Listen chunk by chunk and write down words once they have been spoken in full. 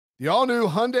The all-new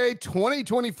Hyundai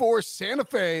 2024 Santa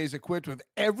Fe is equipped with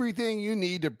everything you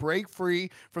need to break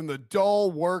free from the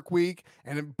dull work week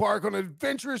and embark on an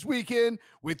adventurous weekend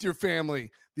with your family.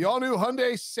 The all-new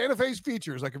Hyundai Santa Fe's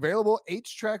features like available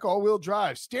H-Track all-wheel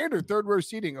drive, standard third-row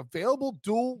seating, available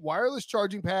dual wireless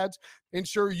charging pads,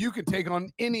 ensure you can take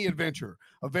on any adventure.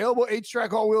 Available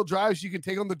H-Track all-wheel drives, you can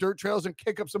take on the dirt trails and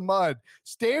kick up some mud.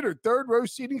 Standard third-row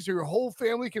seating so your whole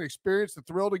family can experience the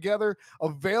thrill together.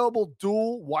 Available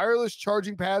dual wireless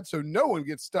charging pads so no one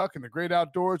gets stuck in the great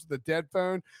outdoors with a dead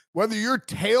phone. Whether you're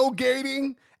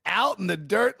tailgating out in the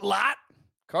dirt lot,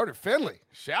 Carter Finley,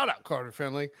 shout out Carter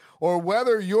Finley, or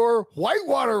whether you're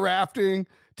whitewater rafting,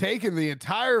 taking the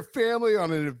entire family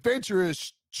on an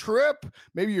adventurous trip,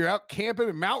 maybe you're out camping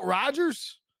in Mount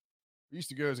Rogers. I used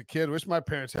to go as a kid. Wish my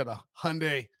parents had a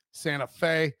Hyundai Santa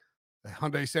Fe. The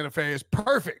Hyundai Santa Fe is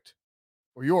perfect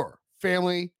for your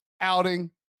family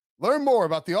outing. Learn more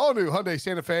about the all-new Hyundai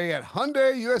Santa Fe at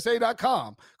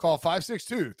HyundaiUSA.com. Call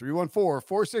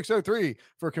 562-314-4603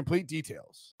 for complete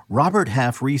details. Robert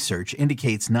Half research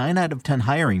indicates 9 out of 10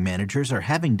 hiring managers are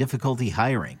having difficulty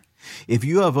hiring. If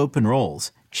you have open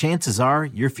roles, chances are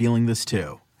you're feeling this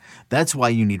too. That's why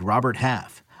you need Robert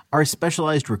Half. Our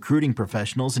specialized recruiting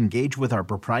professionals engage with our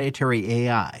proprietary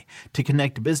AI to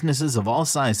connect businesses of all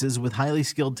sizes with highly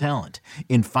skilled talent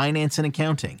in finance and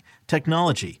accounting,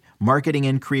 technology, marketing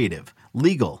and creative,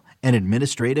 legal, and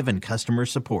administrative and customer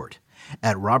support.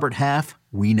 At Robert Half,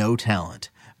 we know talent.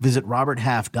 Visit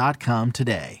roberthalf.com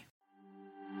today.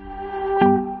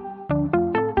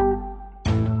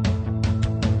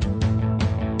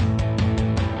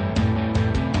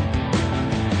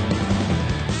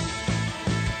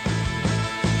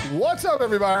 What's up,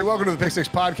 everybody? Welcome to the Pick Six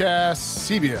Podcast,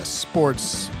 CBS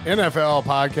Sports NFL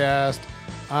Podcast.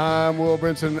 I'm Will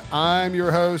Brinson. I'm your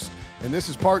host, and this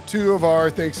is part 2 of our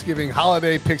Thanksgiving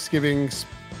holiday Picksgiving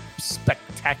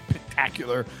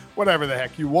spectacular, whatever the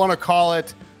heck you want to call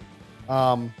it.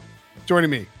 Joining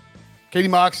me, Katie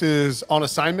Mox is on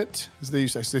assignment, as they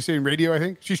say in radio, I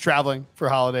think. She's traveling for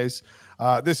holidays.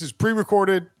 This is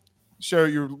pre-recorded show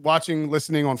you're watching,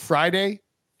 listening on Friday.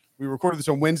 We recorded this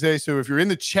on Wednesday, so if you're in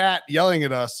the chat yelling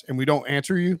at us and we don't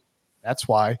answer you, that's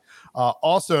why.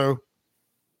 Also,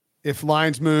 if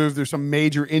lines move, there's some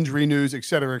major injury news, et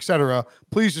cetera,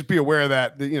 please just be aware of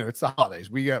that. It's the holidays.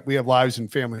 We have lives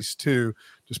and families too,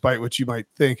 despite what you might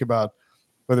think about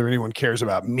whether anyone cares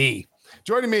about me.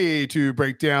 Joining me to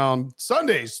break down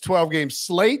Sunday's 12-game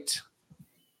slate,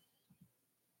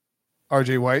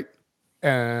 RJ White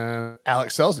and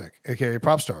Alex Selznick, aka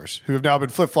Prop Stars, who have now been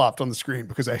flip-flopped on the screen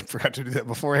because I forgot to do that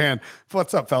beforehand.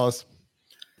 What's up, fellas?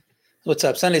 What's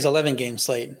up? Sunday's 11-game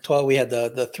slate. 12. We had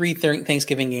the 3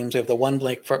 Thanksgiving games. We have the 1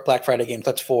 Black Friday game.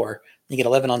 That's 4. You get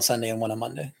 11 on Sunday and 1 on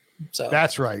Monday. So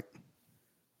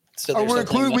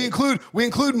we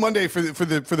include Monday for the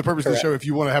purpose Correct. Of the show if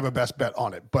you want to have a best bet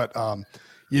on it, but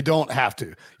you don't have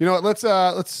to. You know what? Let's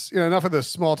enough of the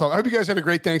small talk. I hope you guys had a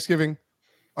great Thanksgiving.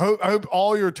 I hope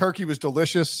all your turkey was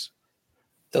delicious.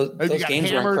 Those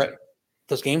games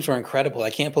were incredible. I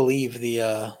can't believe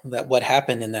that what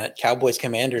happened in that Cowboys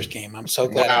Commanders game. I'm so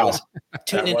glad I was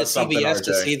tuned into CBS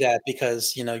to see that,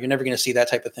 because you're never going to see that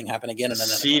type of thing happen again.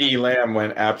 CeeDee Lamb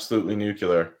went absolutely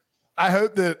nuclear. I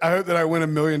hope that I win $1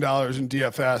 million in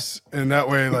DFS, and that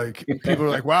way, like, people are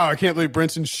like, "Wow, I can't believe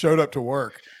Brinson showed up to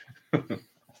work."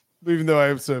 Even though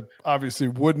I obviously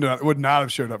would not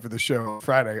have showed up for the show on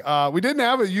Friday. We didn't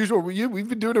have a usual. We've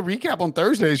been doing a recap on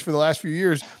Thursdays for the last few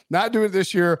years. Not doing it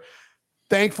this year.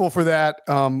 Thankful for that.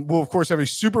 We'll of course have a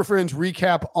Super Friends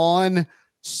recap on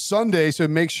Sunday, so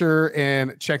make sure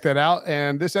and check that out.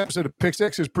 And this episode of Pick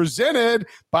Six is presented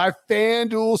by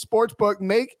FanDuel Sportsbook.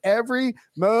 Make every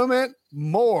moment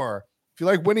more. If you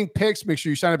like winning picks, make sure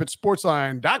you sign up at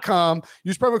sportsline.com.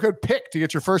 Use promo code PICK to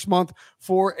get your first month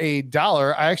for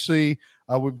 $1. I actually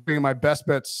will bring my best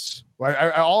bets.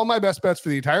 All my best bets for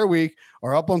the entire week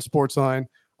are up on Sportsline.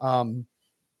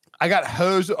 I got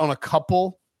hosed on a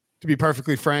couple, to be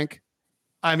perfectly frank.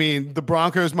 I mean, the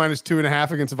Broncos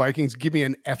 -2.5 against the Vikings. Give me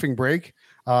an effing break.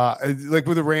 Like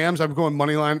with the Rams, I'm going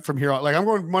money line from here on. Like, I'm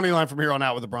going money line from here on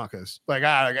out with the Broncos. Like,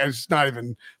 it's not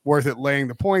even worth it laying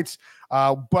the points.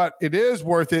 But it is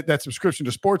worth it. That subscription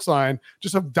to Sportsline,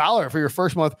 just $1 for your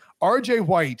first month. RJ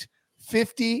White,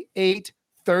 58,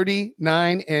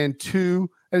 39, and 2.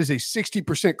 That is a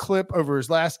 60% clip over his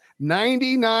last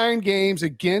 99 games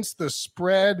against the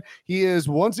spread. He is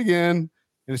once again,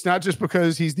 and it's not just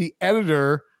because he's the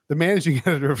managing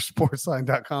editor of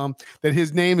sportsline.com, that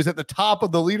his name is at the top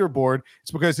of the leaderboard.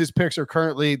 It's because his picks are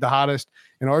currently the hottest,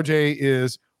 and RJ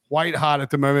is white hot at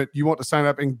the moment. You want to sign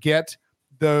up and get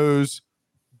those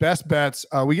best bets.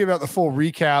 We give out the full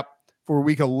recap for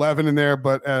week 11 in there,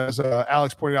 but as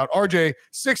Alex pointed out, RJ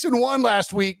 6-1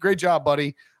 last week. Great job,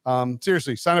 buddy.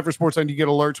 Seriously, sign up for Sportsline. You get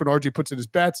alerts when RJ puts in his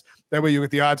bets. That way you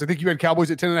get the odds. I think you had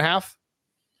Cowboys at 10.5.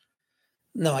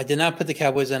 No, I did not put the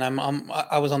Cowboys in.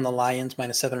 I was on the Lions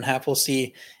 -7.5. We'll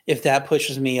see if that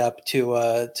pushes me up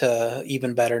to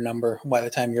even better number by the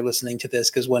time you're listening to this.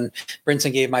 Because when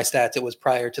Brinson gave my stats, it was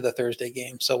prior to the Thursday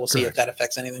game. So we'll see if that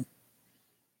affects anything.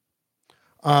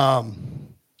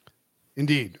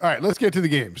 Indeed. All right, let's get to the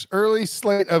games. Early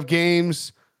slate of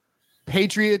games.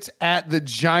 Patriots at the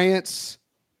Giants.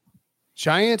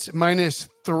 Giants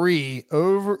 -3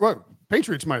 over. What?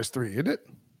 Patriots -3, isn't it?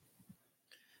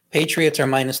 Patriots are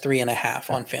 -3.5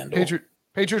 on FanDuel.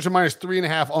 Patriots are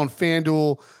 -3.5 on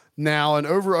FanDuel now. An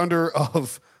over/under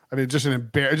of, just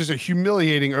a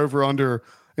humiliating over/under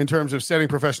in terms of setting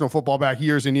professional football back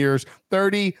years and years.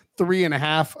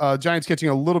 33.5. Giants catching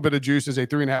a little bit of juice as a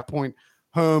 3.5 point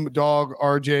home dog.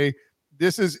 RJ,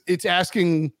 it's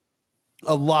asking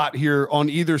a lot here on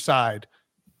either side.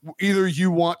 Either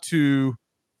you want to,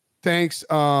 thanks.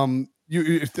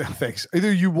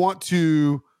 Either you want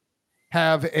to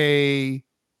have a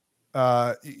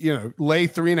lay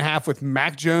 3.5 with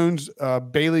Mac Jones,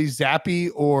 Bailey Zappi,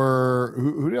 or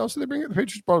who else did they bring up? The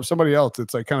Patriots brought up somebody else.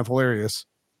 It's like kind of hilarious.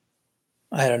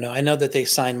 I don't know. I know that they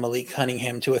signed Malik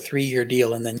Cunningham to a 3-year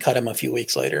deal and then cut him a few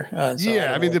weeks later. They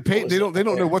don't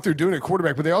know what they're doing at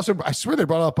quarterback, but they also, I swear they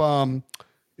brought up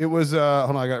it was hold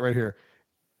on, I got it right here.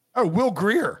 Oh, Will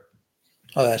Grier.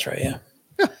 Oh, that's right. Yeah.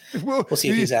 We'll see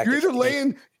if he's active.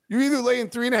 You're either laying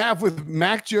 3.5 with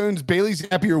Mac Jones, Bailey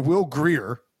Zappi, or Will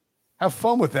Grier. Have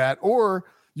fun with that. Or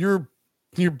you're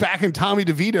backing Tommy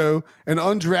DeVito, an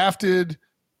undrafted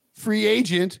free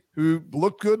agent who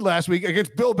looked good last week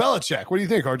against Bill Belichick. What do you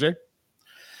think, RJ?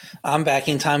 I'm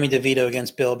backing Tommy DeVito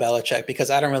against Bill Belichick because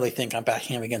I don't really think I'm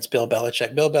backing him against Bill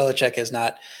Belichick. Bill Belichick has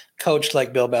not coached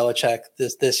like Bill Belichick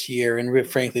this year and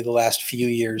frankly the last few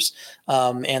years.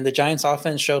 And the Giants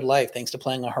offense showed life thanks to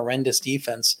playing a horrendous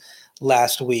defense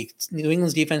last week. New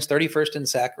England's defense 31st in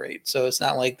sack rate. So it's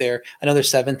not like I know they're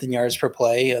 7th in yards per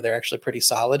play. They're actually pretty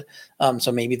solid.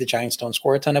 So maybe the Giants don't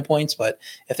score a ton of points, but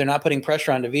if they're not putting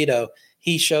pressure on DeVito,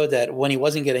 he showed that when he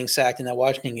wasn't getting sacked in that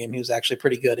Washington game, he was actually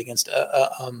pretty good against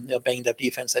a banged up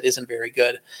defense that isn't very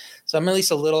good. So I'm at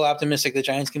least a little optimistic the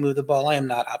Giants can move the ball. I am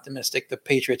not optimistic the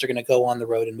Patriots are going to go on the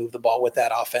road and move the ball with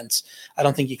that offense. I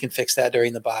don't think you can fix that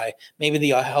during the bye. Maybe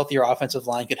the healthier offensive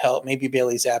line could help. Maybe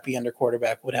Bailey Zappi under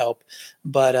quarterback would help.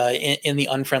 But in the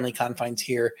unfriendly confines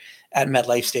here at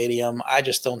MetLife Stadium, I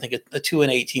just don't think a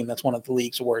 2-8 team that's one of the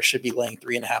league's worst should be laying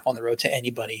 3.5 on the road to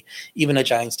anybody, even a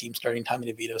Giants team starting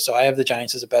Tommy DeVito. So I have the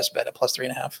Giants as a best bet at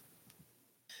 +3.5.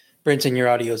 Brinson, your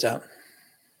audio's out.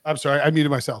 I'm sorry, I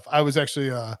muted myself. I was actually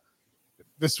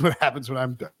this is what happens when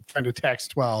I'm trying to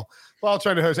text while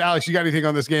trying to host. Alex, you got anything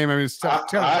on this game? It's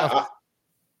tough.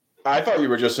 I thought you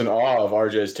were just in awe of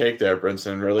RJ's take there,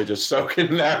 Brinson, really just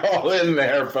soaking that all in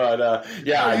there. But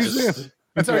this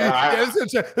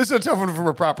is a tough one from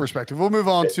a prop perspective. We'll move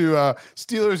on to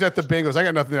Steelers at the Bengals. I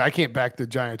got nothing. I can't back the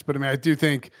Giants, but I do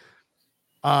think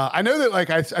I know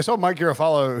that I saw Mike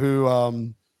Garafolo who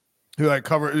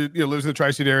lives in the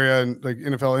Tri-State area and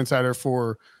NFL insider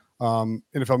for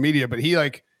NFL media, but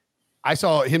I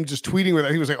saw him just tweeting with I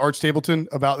think it was Art Stapleton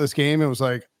about this game. It was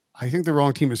I think the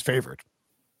wrong team is favored,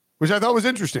 which I thought was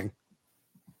interesting.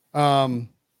 Yeah,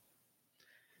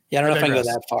 I don't know if I can go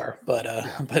that far, but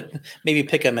maybe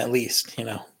pick them at least,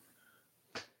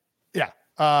 Yeah.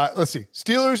 Let's see.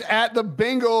 Steelers at the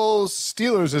Bengals.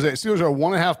 Steelers are a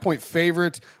 1.5 point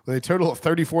favorite with a total of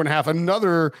 34.5.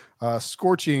 Another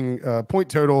scorching point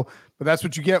total, but that's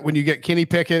what you get when you get Kenny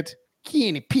Pickett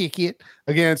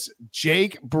against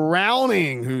Jake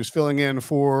Browning, who's filling in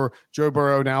for Joe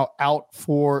Burrow, now out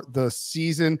for the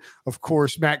season. Of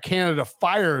course, Matt Canada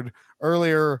fired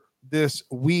earlier this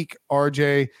week,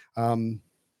 RJ.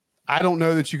 I don't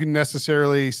know that you can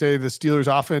necessarily say the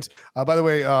Steelers offense. By the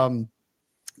way,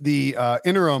 the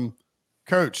interim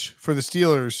coach for the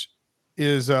Steelers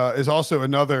is also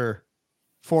another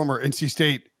former NC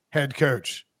State head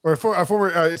coach, or a former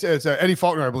it's Eddie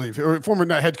Faulkner, I believe, or former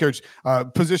not head coach,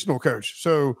 positional coach.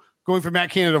 So going from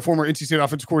Matt Canada, former NC State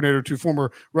offensive coordinator, to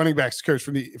former running backs coach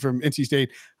from NC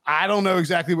State. I don't know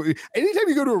exactly what. Anytime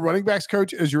you go to a running backs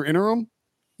coach as your interim,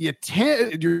 your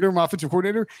interim offensive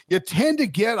coordinator, you tend to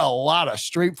get a lot of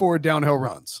straightforward downhill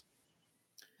runs.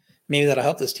 Maybe that'll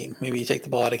help this team. Maybe you take the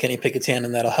ball out of Kenny Pickett's hand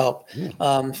and that'll help.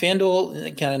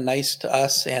 FanDuel kind of nice to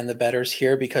us and the bettors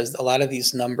here because a lot of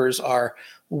these numbers are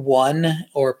one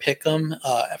or pick them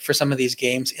for some of these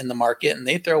games in the market, and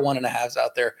they throw 1.5s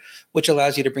out there, which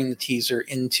allows you to bring the teaser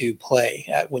into play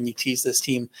when you tease this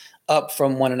team up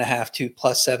from 1.5 to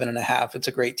plus 7.5. It's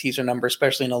a great teaser number,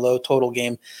 especially in a low total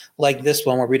game like this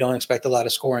one where we don't expect a lot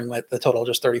of scoring with the total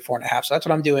just 34.5. So that's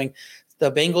what I'm doing.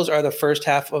 The Bengals are the first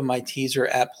half of my teaser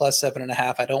at plus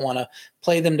 7.5. I don't want to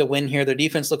play them to win here. Their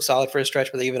defense looks solid for a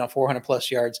stretch, but they've given up 400 plus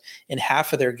yards in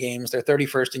half of their games. They're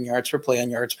 31st in yards per play on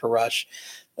yards per rush.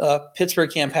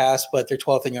 Pittsburgh can't pass, but they're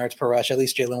 12th in yards per rush. At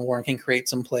least Jaylen Warren can create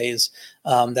some plays.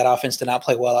 That offense did not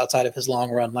play well outside of his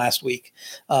long run last week.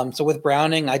 So with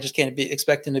Browning, I just can't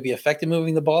expect him to be effective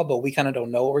moving the ball, but we kind of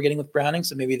don't know what we're getting with Browning.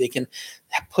 So maybe they can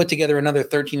put together another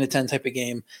 13-10 type of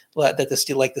game like the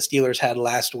Steelers had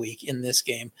last week in this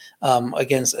game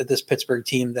against this Pittsburgh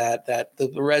team that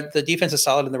the defense is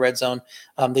solid in the red zone.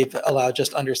 They've allowed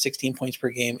just under 16 points per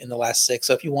game in the last 6.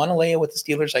 So if you want to lay it with the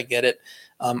Steelers, I get it.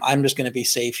 I'm just going to be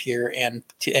safe here and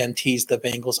tease the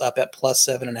Bengals up at plus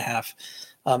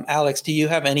 7.5. Alex, do you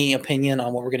have any opinion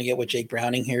on what we're going to get with Jake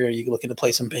Browning here? Are you looking to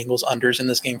play some Bengals unders in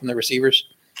this game from the receivers?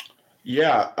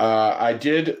 Yeah, I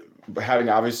did, having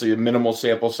obviously a minimal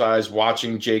sample size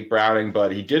watching Jake Browning,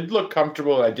 but he did look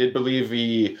comfortable. I did believe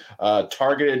he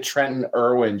targeted Trenton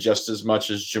Irwin just as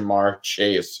much as Jamar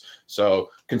Chase. So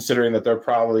considering that they're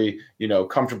probably,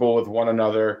 comfortable with one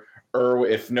another,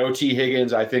 if no T.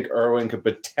 Higgins, I think Irwin could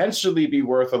potentially be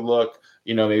worth a look,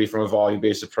 maybe from a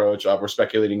volume-based approach. We're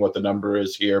speculating what the number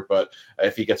is here, but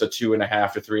if he gets a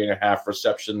 2.5 to 3.5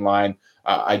 reception line,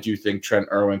 I do think Trent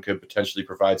Irwin could potentially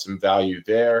provide some value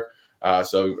there.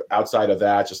 So outside of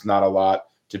that, just not a lot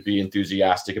to be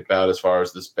enthusiastic about as far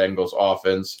as this Bengals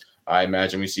offense. I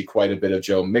imagine we see quite a bit of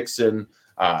Joe Mixon.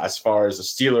 As far as the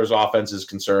Steelers offense is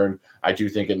concerned, I do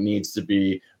think they need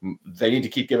to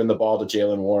keep giving the ball to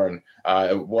Jaylen Warren.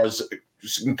 It was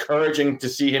encouraging to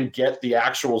see him get the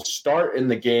actual start in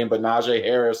the game, but Najee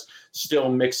Harris still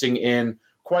mixing in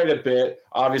quite a bit.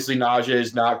 Obviously, Najee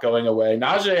is not going away.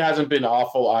 Najee hasn't been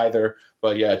awful either,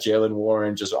 but yeah, Jaylen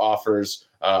Warren just offers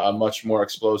a much more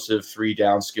explosive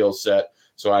 3-down skill set.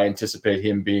 So I anticipate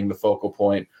him being the focal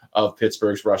point of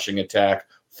Pittsburgh's rushing attack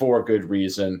for good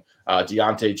reason.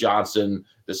 Deontay Johnson,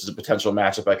 this is a potential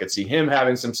matchup I could see him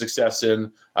having some success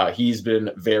in. He's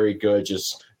been very good,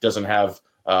 just doesn't have,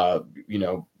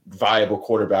 viable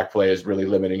quarterback play is really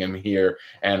limiting him here.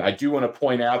 And I do want to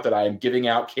point out that I am giving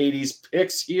out Katie's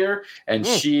picks here, and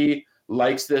she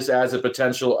likes this as a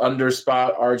potential under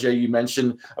spot. RJ, you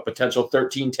mentioned a potential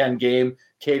 13-10 game.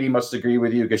 Katie must agree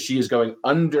with you because she is going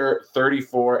under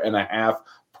 34.5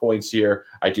 points here.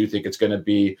 I do think it's going to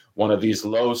be one of these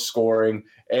low-scoring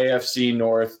AFC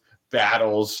North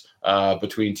battles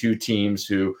between two teams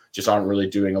who just aren't really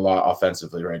doing a lot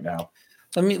offensively right now.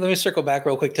 Let me circle back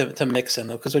real quick to Mixon,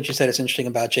 though, because what you said is interesting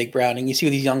about Jake Browning. You see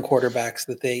these young quarterbacks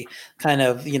that they kind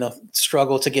of,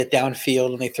 struggle to get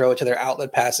downfield and they throw it to their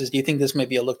outlet passes. Do you think this might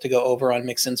be a look to go over on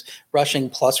Mixon's rushing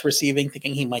plus receiving,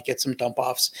 thinking he might get some dump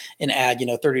offs and add,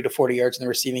 30 to 40 yards in the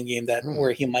receiving game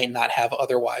where he might not have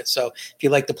otherwise? So if you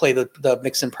like to play the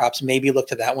Mixon props, maybe look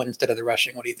to that one instead of the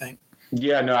rushing. What do you think?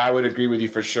 Yeah, no, I would agree with you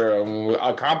for sure.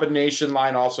 A combination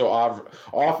line also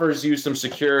offers you some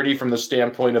security from the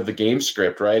standpoint of the game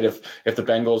script, right? If the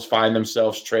Bengals find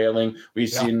themselves trailing, we've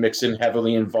seen Mixon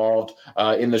heavily involved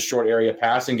in the short area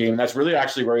passing game. And that's really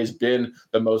actually where he's been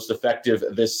the most effective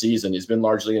this season. He's been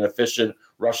largely inefficient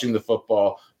rushing the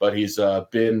football, but he's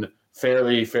been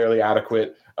fairly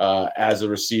adequate as a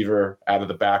receiver out of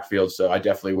the backfield. So I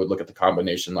definitely would look at the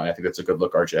combination line. I think that's a good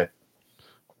look, RJ.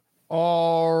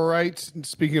 All right.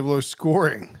 Speaking of low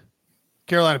scoring,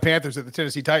 Carolina Panthers at the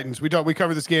Tennessee Titans. We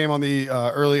covered this game on the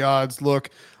early odds look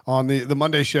on the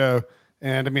Monday show.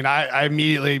 And I mean, I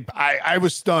immediately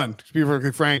was stunned, to be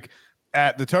perfectly frank,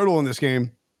 at the total in this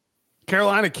game.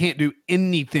 Carolina can't do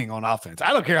anything on offense.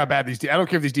 I don't care how bad I don't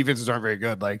care if these defenses aren't very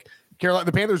good. Like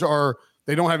the Panthers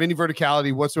they don't have any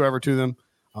verticality whatsoever to them.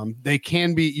 They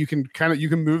can be, you can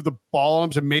move the ball on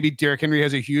them. So maybe Derrick Henry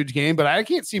has a huge game, but I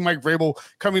can't see Mike Vrabel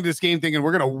coming to this game thinking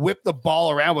we're going to whip the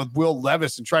ball around with Will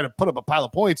Levis and try to put up a pile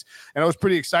of points. And I was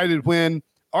pretty excited when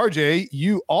RJ,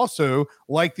 you also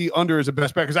like the under as a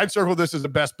best bet, because I'd circle this as a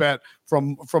best bet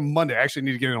from Monday. I actually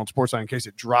need to get it on Sportsline in case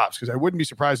it drops, because I wouldn't be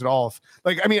surprised at all if,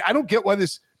 I don't get why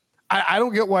this. I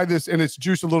don't get why this, and it's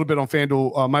juiced a little bit on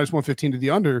FanDuel, minus 115 to the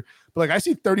under. But I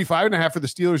see 35.5 for the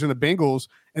Steelers and the Bengals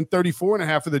and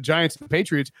 34.5 for the Giants and the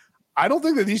Patriots. I don't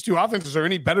think that these two offenses are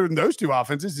any better than those two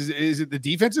offenses. Is it the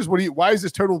defenses? Why is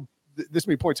this total this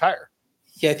many points higher?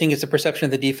 Yeah, I think it's a perception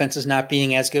of the defense is not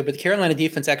being as good, but the Carolina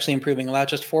defense actually improving, allowed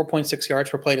just 4.6 yards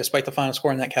per play despite the final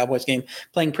score in that Cowboys game,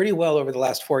 playing pretty well over the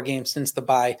last 4 games since the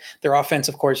bye. Their offense,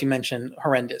 of course, you mentioned,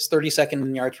 horrendous, 32nd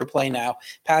in yards per play now.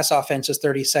 Pass offense is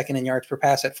 32nd in yards per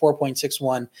pass at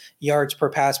 4.61 yards per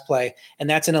pass play, and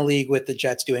that's in a league with the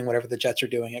Jets doing whatever the Jets are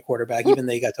doing at quarterback, even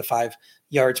they got to 5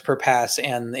 yards per pass,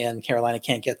 and Carolina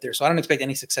can't get there. So I don't expect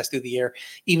any success through the air,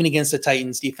 even against the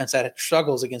Titans defense that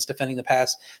struggles against defending the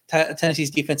pass.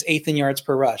 Tennessee's defense 8th in yards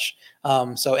per rush.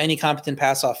 So any competent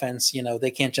pass offense,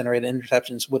 they can't generate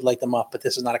interceptions, would light them up, but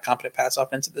this is not a competent pass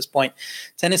offense at this point.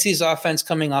 Tennessee's offense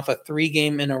coming off a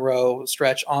 3-game in a row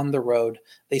stretch on the road.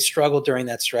 They struggled during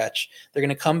that stretch. They're going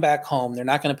to come back home. They're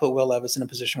not going to put Will Levis in a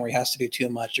position where he has to do too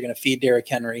much. They're going to feed Derrick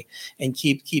Henry and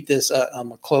keep this a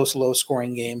close,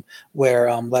 low-scoring game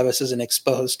where Levis isn't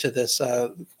exposed to this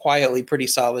quietly pretty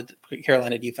solid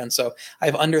Carolina defense. So I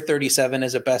have under 37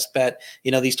 as a best bet.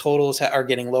 These totals are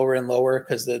getting lower and lower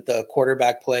because the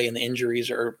quarterback play and the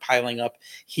injuries are piling up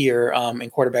here,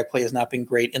 and quarterback play has not been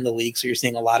great in the league. So you're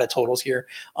seeing a lot of totals here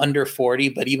under 40,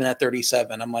 but even at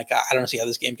 37, I'm like, I don't see how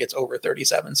this game gets over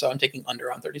 37. So I'm taking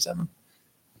under on 37.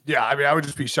 Yeah, I mean, I would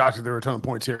just be shocked if there were a ton of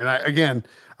points here. And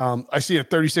I see a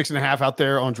 36.5 out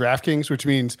there on DraftKings, which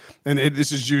means,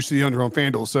 this is juice to the under on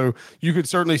FanDuel. So you could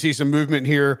certainly see some movement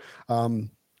here.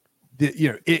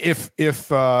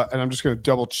 If and I'm just going to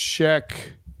double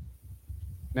check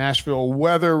Nashville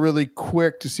weather really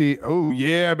quick to see. Oh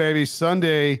yeah, baby,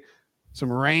 Sunday,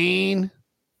 some rain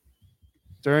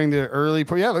during the early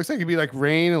part. Yeah, it looks like it'd be like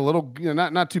rain, a little,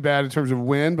 not too bad in terms of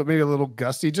wind, but maybe a little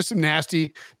gusty, just some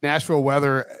nasty Nashville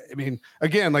weather. I mean,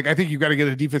 again, I think you've got to get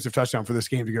a defensive touchdown for this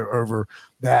game to go over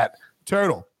that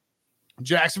total.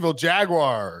 Jacksonville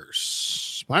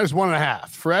Jaguars -1.5,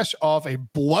 fresh off a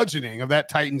bludgeoning of that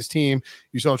Titans team.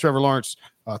 You saw Trevor Lawrence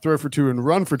throw for 2 and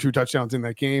run for 2 touchdowns in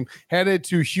that game, headed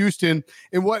to Houston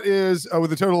in what is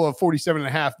with a total of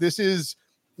 47.5. This is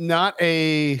not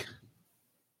it's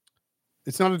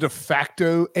not a de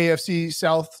facto AFC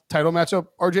South title matchup,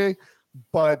 RJ,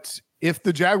 but if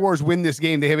the Jaguars win this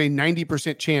game, they have a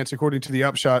 90% chance, according to the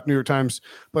Upshot New York Times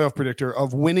playoff predictor,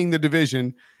 of winning the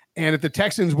division. And if the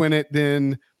Texans win it,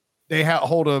 then they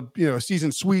hold a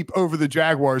season sweep over the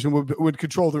Jaguars and would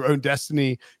control their own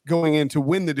destiny going in to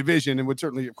win the division, and would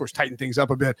certainly, of course, tighten things up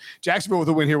a bit. Jacksonville with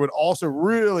a win here would also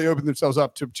really open themselves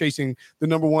up to chasing the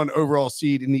number 1 overall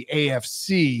seed in the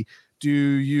AFC. Do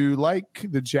you like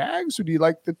the Jags or do you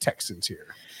like the Texans here?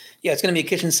 Yeah, it's going to be a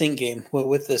kitchen sink game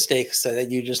with the stakes that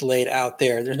you just laid out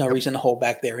there. There's no reason to hold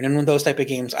back there. And in those type of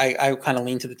games, I kind of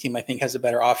lean to the team I think has a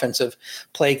better offensive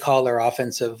play caller,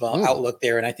 offensive outlook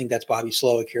there. And I think that's Bobby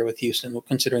Slowick here with Houston,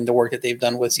 considering the work that they've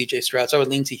done with CJ Stroud. So I would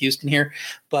lean to Houston here.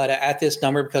 But at this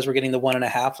number, because we're getting the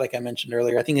 1.5, like I mentioned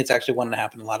earlier, I think it's actually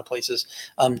 1.5 in a lot of places.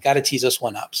 Got to tease us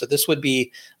one up. So this would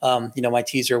be, my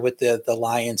teaser with the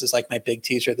Lions is like my big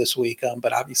teaser this week.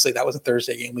 But obviously that was a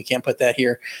Thursday game. We can't put that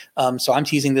here. So I'm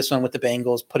teasing this one with the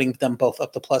Bengals, putting them both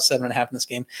up to +7.5 in this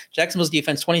game. Jacksonville's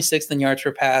defense, 26th in yards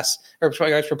per pass or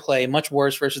yards per play, much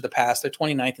worse versus the pass. They're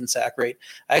 29th in sack rate.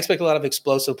 I expect a lot of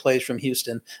explosive plays from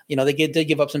Houston. They did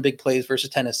give up some big plays versus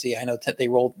Tennessee. I know they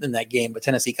rolled in that game, but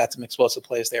Tennessee got some explosive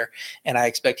plays there, and I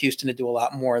expect Houston to do a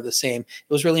lot more of the same.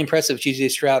 It was really impressive.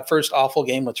 CJ Stroud, first awful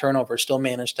game with turnover, still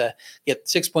managed to get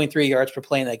 6.3 yards per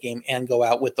play in that game and go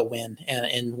out with the win.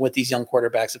 And with these young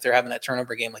quarterbacks, if they're having that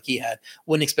turnover game like he had,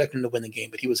 wouldn't expect him to win the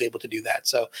game, but he was able to do that.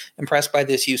 So impressed by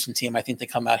this Houston team. I think they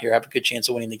come out here, have a good chance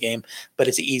of winning the game, but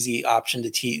it's an easy option to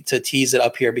tease it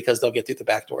up here because they'll get through the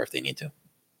back door if they need to.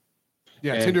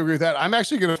 Yeah, I tend to agree with that. I'm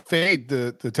actually going to fade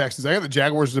the Texans. I got the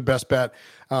Jaguars as the best bet,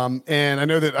 and I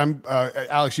know that I'm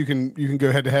Alex. You can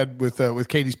go head to head with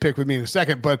Katie's pick with me in a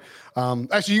second, but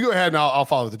actually, you go ahead and I'll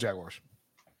follow with the Jaguars.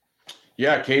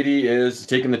 Yeah, Katie is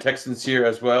taking the Texans here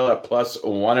as well at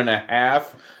 +1.5.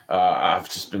 I've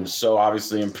just been so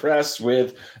obviously impressed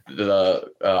with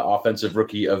the offensive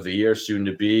rookie of the year, soon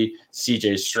to be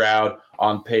CJ Stroud,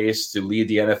 on pace to lead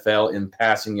the NFL in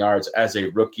passing yards as a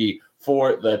rookie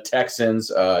for the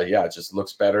Texans. It just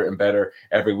looks better and better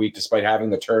every week, despite having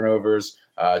the turnovers.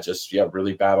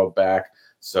 Really battled back.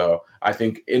 So I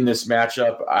think in this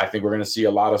matchup, I think we're going to see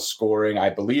a lot of scoring.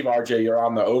 I believe, RJ, you're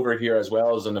on the over here as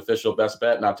well as an official best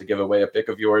bet, not to give away a pick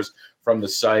of yours from the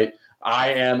site.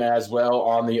 I am as well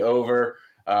on the over.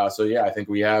 I think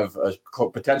we have a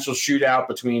potential shootout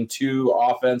between 2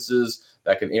 offenses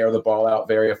that can air the ball out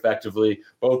very effectively.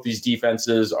 Both these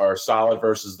defenses are solid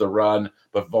versus the run,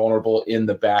 but vulnerable in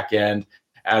the back end.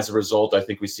 As a result, I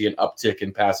think we see an uptick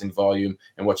in passing volume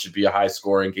in what should be a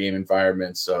high-scoring game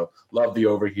environment. So love the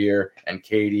over here, and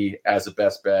Katie, as a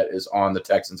best bet, is on the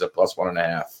Texans at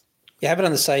 +1.5. Yeah, I have it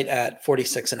on the site at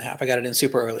 46.5. I got it in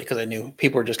super early because I knew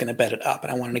people were just going to bet it up,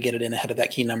 and I wanted to get it in ahead of that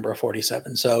key number of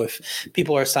 47. So if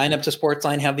people are signed up to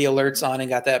Sportsline, have the alerts on, and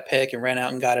got that pick, and ran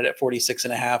out and got it at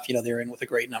 46.5, they're in with a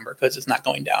great number because it's not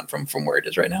going down from where it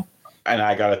is right now. And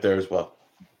I got it there as well.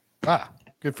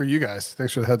 Good for you guys.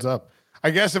 Thanks for the heads up. I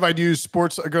guess if I'd use go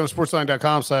to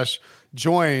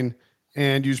sportsline.com/join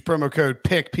and use promo code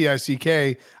PICK,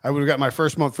 P-I-C-K, I would have got my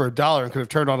first month for $1 and could have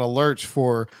turned on alerts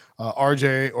for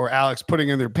RJ or Alex putting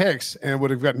in their picks and would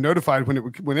have gotten notified when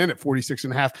it went in at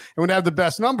 46.5 and would have the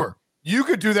best number. You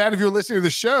could do that if you're listening to the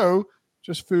show.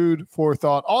 Just food for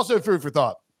thought. Also food for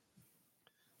thought.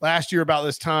 Last year about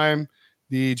this time,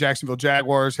 the Jacksonville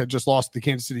Jaguars had just lost to the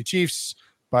Kansas City Chiefs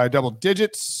by double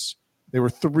digits. They were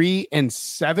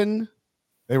 3-7.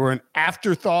 They were an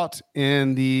afterthought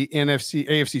in the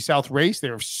AFC South race.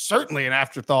 They were certainly an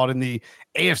afterthought in the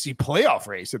AFC playoff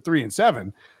race at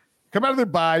 3-7. Come out of their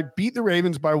bye, beat the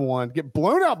Ravens by 1, get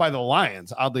blown out by the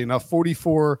Lions, oddly enough,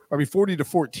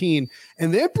 40-14,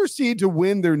 and then proceed to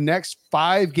win their next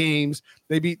 5 games.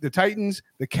 They beat the Titans,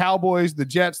 the Cowboys, the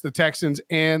Jets, the Texans,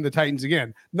 and the Titans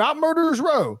again. Not Murderers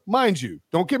Row, mind you.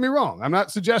 Don't get me wrong. I'm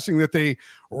not suggesting that they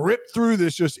ripped through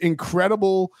this just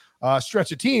incredible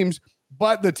stretch of teams.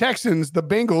 But the Texans, the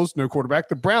Bengals, no quarterback.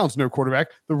 The Browns, no quarterback.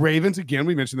 The Ravens, again,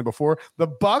 we mentioned them before. The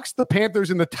Bucks, the Panthers,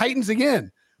 and the Titans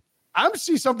again. I'm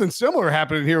see something similar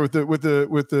happening here with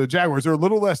the Jaguars. They're a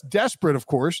little less desperate, of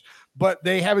course, but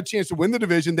they have a chance to win the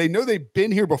division. They know they've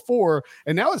been here before,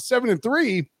 and now it's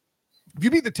 7-3. If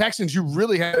you beat the Texans, you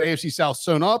really have AFC South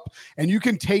sewn up, and you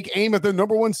can take aim at the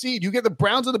number 1 seed. You get the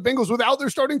Browns and the Bengals without their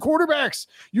starting quarterbacks.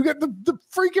 You get the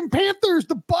freaking Panthers.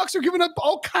 The Bucks are giving up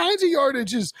all kinds of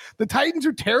yardages. The Titans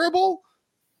are terrible.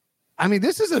 I mean,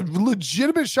 this is a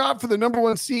legitimate shot for the number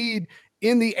 1 seed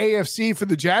in the AFC for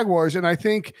the Jaguars, and I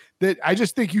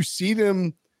just think you see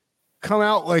them come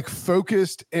out like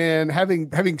focused and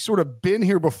having sort of been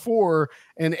here before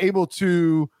and able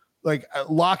to like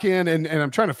lock in and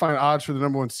I'm trying to find odds for the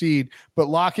number 1 seed, but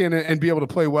lock in and be able to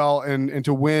play well and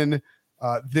to win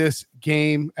this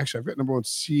game. Actually, I've got number 1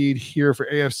 seed here for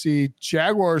AFC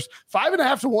Jaguars,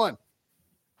 5.5 to 1.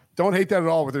 Don't hate that at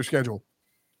all with their schedule.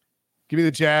 Give me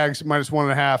the Jags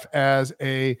 -1.5 as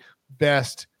a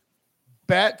best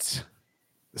bet.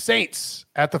 The Saints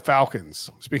at the Falcons.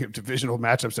 Speaking of divisional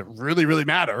matchups that really, really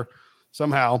matter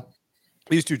somehow,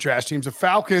 these two trash teams. The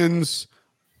Falcons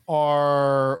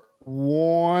are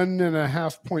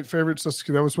 1.5 point favorites.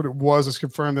 That was what it was. Let's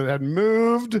confirm that it had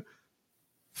moved.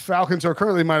 Falcons are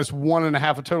currently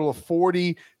 -1.5, a total of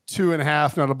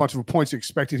 42.5. Not a bunch of points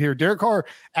expected here. Derek Carr,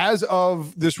 as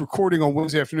of this recording on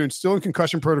Wednesday afternoon, still in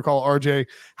concussion protocol. RJ,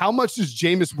 how much does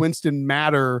Jameis Winston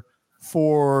matter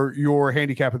for your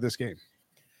handicap of this game?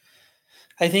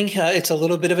 I think it's a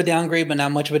little bit of a downgrade, but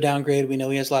not much of a downgrade. We know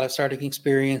he has a lot of starting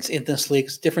experience in this league.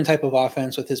 It's a different type of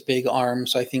offense with his big arm.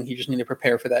 So I think you just need to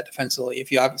prepare for that defensively. If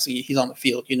he's on the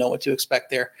field, you know what to expect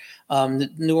there. The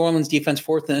New Orleans defense,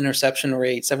 4th in interception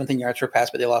rate, 7th in yards per pass,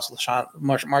 but they lost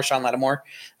Marshawn Lattimore,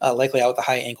 likely out with a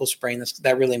high ankle sprain.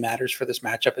 That really matters for this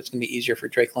matchup. It's going to be easier for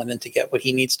Drake London to get what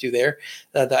he needs to there.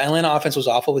 The Atlanta offense was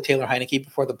awful with Taylor Heineke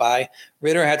before the bye.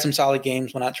 Ritter had some solid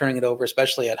games when not turning it over,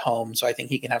 especially at home. So I think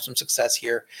he can have some success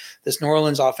here. This New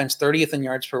Orleans offense, 30th in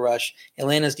yards per rush.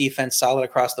 Atlanta's defense, solid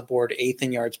across the board, 8th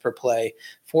in yards per play.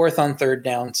 4th on 3rd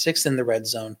down, 6th in the red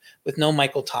zone. With no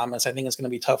Michael Thomas, I think it's going to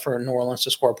be tough for New Orleans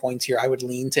to score points here. I would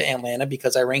lean to Atlanta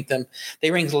because I rank them.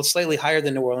 They rank slightly higher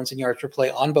than New Orleans in yards per play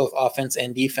on both offense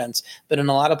and defense. But in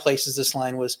a lot of places, this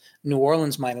line was New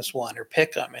Orleans -1 or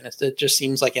pick them. And it just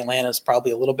seems like Atlanta is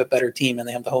probably a little bit better team and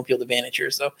they have the home field advantage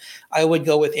here. So I would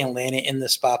go with Atlanta in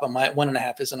this spot, but my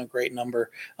 1.5 isn't a great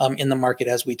number in the market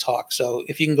as we talk. So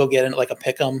if you can go get it like a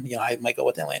pick 'em, I might go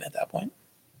with Atlanta at that point.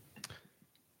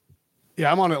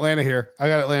 Yeah, I'm on Atlanta here. I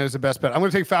got Atlanta as the best bet. I'm going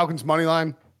to take Falcons money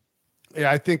line. Yeah,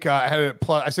 I think I had it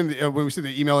plus. I sent when we sent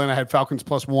the email in, I had Falcons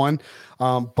 +1.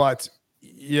 But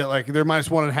yeah, like they're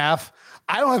 -1.5.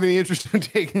 I don't have any interest in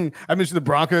taking. I mentioned the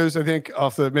Broncos. I think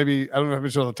off the maybe I don't know if I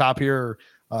mentioned on the top here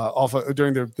or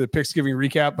during the picks giving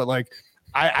recap, but like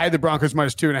I had the Broncos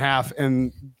 -2.5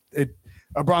 and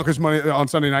a Broncos money on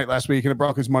Sunday night last week, and the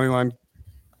Broncos money line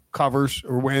covers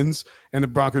or wins, and the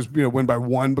Broncos win by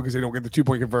 1 because they don't get the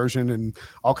 2-point conversion and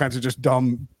all kinds of just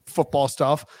dumb football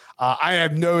stuff. I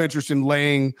have no interest in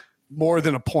laying more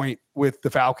than a point with the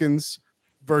Falcons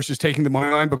versus taking the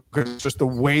money line because just the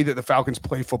way that the Falcons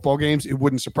play football games, it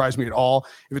wouldn't surprise me at all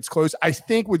if it's close. I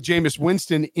think with Jameis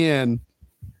Winston in,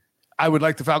 I would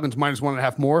like the Falcons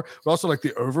 -1.5 more, but also like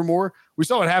the over more. We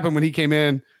saw what happened when he came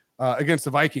in against the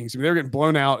Vikings. I mean, they were getting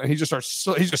blown out, and he just starts.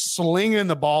 He's just slinging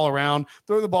the ball around,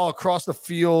 throwing the ball across the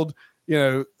field.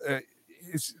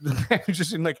 it's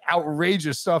just in like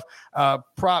outrageous stuff.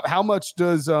 Prop. How much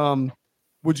does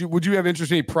would you have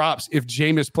interest in any props if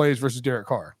Jameis plays versus Derek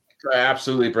Carr?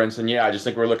 Absolutely, Brinson. Yeah, I just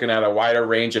think we're looking at a wider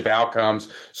range of outcomes.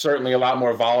 Certainly a lot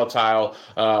more volatile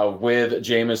with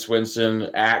Jameis Winston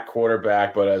at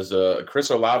quarterback. But as a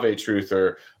Chris Olave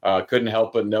truther, couldn't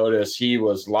help but notice he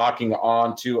was locking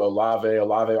on to Olave.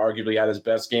 Olave arguably had his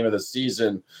best game of the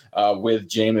season with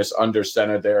Jameis under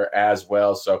center there as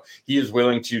well. So he is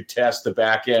willing to test the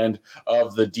back end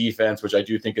of the defense, which I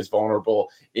do think is vulnerable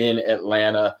in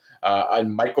Atlanta.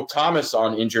 And Michael Thomas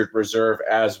on injured reserve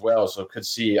as well. So could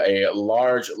see a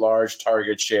large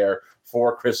target share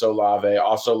for Chris Olave.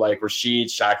 Also like Rashid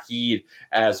Shaheed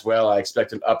as well. I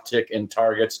expect an uptick in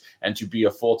targets and to be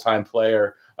a full-time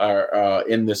player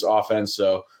in this offense.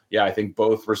 So yeah, I think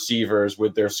both receivers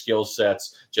with their skill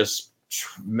sets just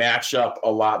match up a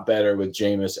lot better with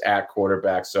Jameis at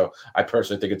quarterback. So I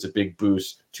personally think it's a big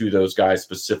boost to those guys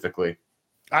specifically.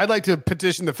 I'd like to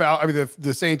petition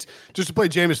the Saints just to play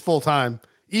Jameis full time,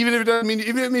 even if it doesn't mean,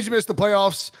 even if it means you miss the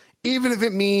playoffs, even if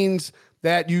it means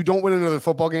that you don't win another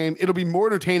football game. It'll be more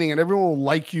entertaining, and everyone will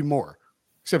like you more,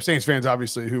 except Saints fans,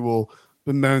 obviously, who will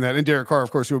bemoan that, and Derek Carr,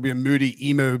 of course, who will be a moody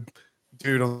emo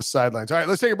dude on the sidelines. All right,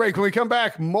 let's take a break. When we come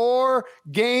back, more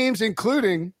games,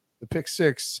 including the Pick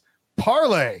Six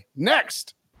parlay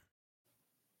next.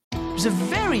 There's a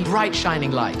very bright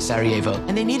shining light, Sarajevo,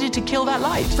 and they needed to kill that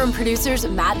light. From producers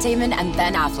Matt Damon and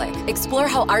Ben Affleck, explore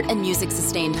how art and music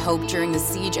sustained hope during the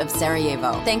siege of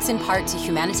Sarajevo, thanks in part to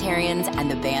humanitarians and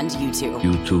the band U2.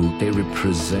 U2, they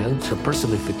represent a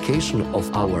personification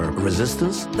of our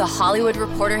resistance. The Hollywood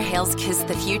Reporter hails Kiss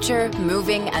the Future,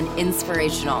 moving and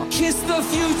inspirational. Kiss the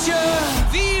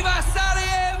future! Viva Sarajevo!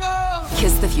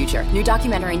 Kiss the Future, new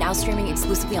documentary now streaming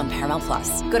exclusively on Paramount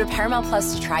Plus. Go to Paramount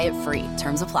Plus to try it free.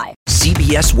 Terms apply.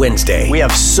 CBS Wednesday. We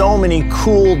have so many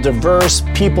cool, diverse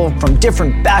people from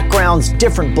different backgrounds,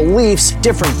 different beliefs,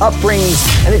 different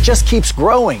upbringings, and it just keeps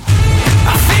growing.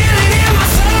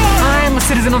 I'm a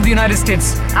citizen of the United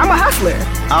States. I'm a hustler.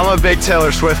 I'm a big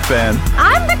Taylor Swift fan.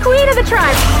 I'm the queen of the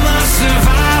tribe.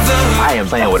 I am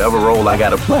playing whatever role I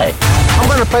gotta play. I'm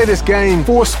gonna play this game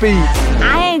full speed.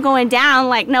 I ain't going down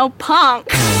like no punk.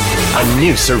 A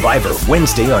new Survivor,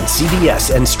 Wednesday on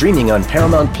CBS and streaming on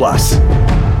Paramount Plus.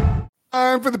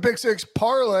 Time for the Pick Six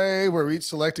parlay, where we each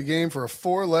select a game for a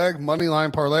 4-leg money line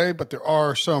parlay, but there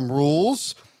are some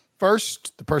rules.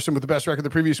 First, the person with the best record the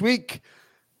previous week,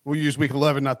 we'll use week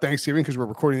 11, not Thanksgiving, because we're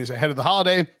recording this ahead of the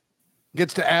holiday,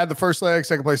 gets to add the first leg,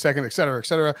 second place, second, et cetera, et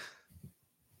cetera.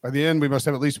 By the end, we must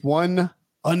have at least one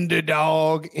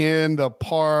underdog in the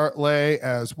parlay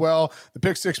as well. The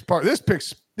Pick Six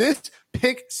this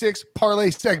Pick Six parlay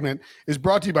segment is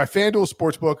brought to you by FanDuel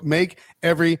Sportsbook. Make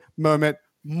every moment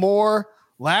more.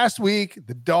 Last week,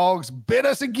 the dogs bit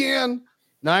us again.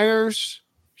 Niners,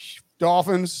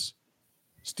 Dolphins,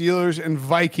 Steelers, and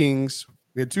Vikings.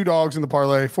 We had two dogs in the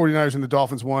parlay. 49ers and the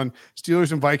Dolphins won.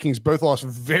 Steelers and Vikings both lost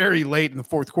very late in the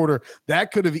fourth quarter.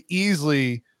 That could have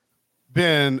easily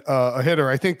been a hitter.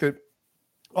 I think that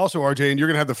also, RJ, and you're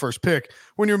going to have the first pick.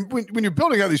 When you're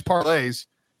building out these parlays,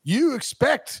 you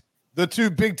expect the two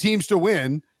big teams to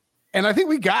win. And I think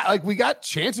we got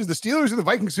chances. The Steelers and the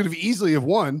Vikings could have easily have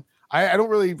won. I don't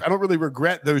really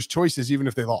regret those choices, even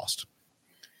if they lost.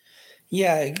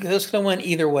 Yeah, this could have went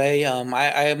either way. I'm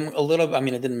a little. I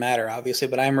mean, it didn't matter, obviously,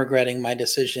 but I'm regretting my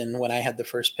decision when I had the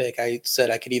first pick. I said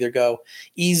I could either go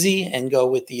easy and go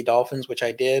with the Dolphins, which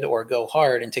I did, or go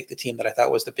hard and take the team that I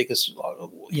thought was the biggest,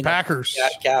 Packers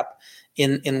gap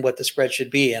in what the spread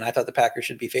should be, and I thought the Packers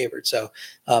should be favored. So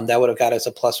that would have got us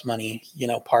a plus money,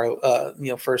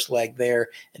 first leg there,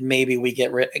 and maybe we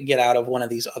get out of one of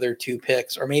these other two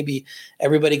picks, or maybe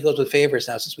everybody goes with favorites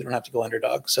now since we don't have to go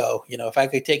underdog. So if I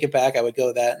could take it back, I would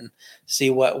go that and see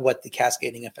what the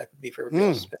cascading effect would be for.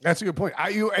 That's a good point.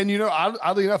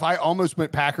 Oddly enough, I almost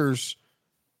went Packers.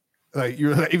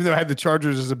 Even though I had the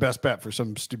Chargers as the best bet for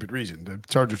some stupid reason. The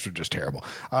Chargers are just terrible.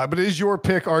 But it is your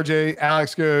pick, RJ.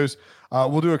 Alex goes.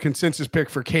 We'll do a consensus pick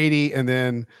for Katie, and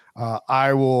then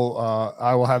I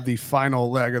will have the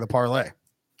final leg of the parlay.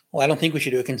 Well, I don't think we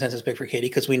should do a consensus pick for Katie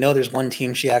because we know there's one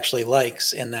team she actually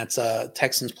likes, and that's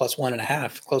Texans plus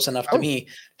 1.5. Close enough to me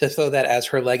to throw that as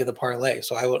her leg of the parlay.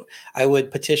 So I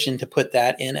would petition to put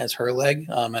that in as her leg.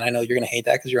 And I know you're going to hate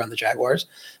that because you're on the Jaguars,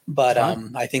 but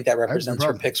I think that represents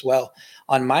her picks well.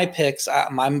 On my picks,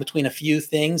 I'm between a few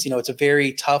things. It's a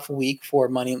very tough week for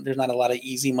money. There's not a lot of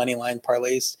easy money line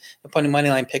parlays, money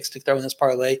line picks to throw in this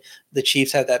parlay. The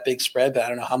Chiefs have that big spread, but I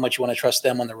don't know how much you want to trust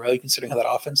them on the road, considering how that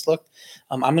offense looked.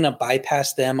 I'm going to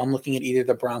bypass them. I'm looking at either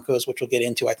the Broncos, which we'll get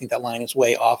into. I think that line is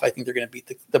way off. I think they're going to beat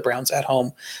the Browns at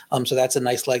home. So that's a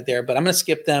nice leg there. But I'm going to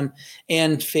skip them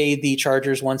and fade the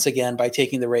Chargers once again by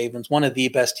taking the Ravens, one of the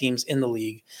best teams in the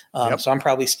league. So I'm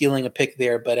probably stealing a pick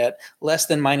there, but at less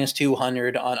than minus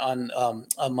 200 on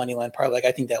a money line parlay,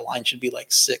 I think that line should be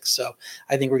like 6. So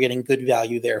I think we're getting good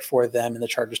value there for them, and the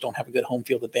Chargers don't have a good home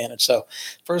field advantage. So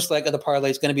first leg of the parlay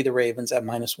is going to be the Ravens at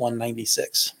minus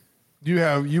 196.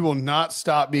 You will not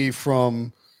stop me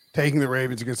from taking the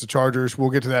Ravens against the Chargers.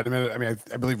 We'll get to that in a minute. I mean,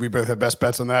 I believe we both have best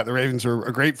bets on that. The Ravens are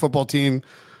a great football team.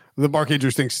 The Mark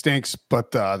Andrews thing stinks,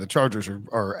 but the Chargers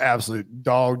are absolute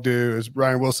dog do, as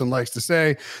Ryan Wilson likes to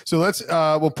say. So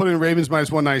we'll put in Ravens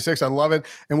minus 196. I love it.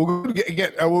 And we'll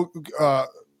get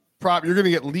prop. You're going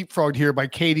to get leapfrogged here by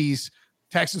Katie's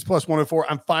Texans plus 104.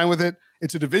 I'm fine with it.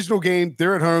 It's a divisional game.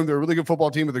 They're at home. They're a really good football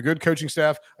team with a good coaching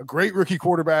staff, a great rookie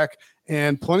quarterback,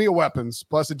 and plenty of weapons,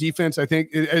 plus a defense. I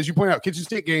think, as you point out, Kitchen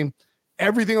State game,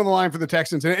 everything on the line for the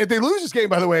Texans. And if they lose this game,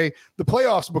 by the way, the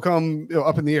playoffs become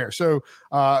up in the air. So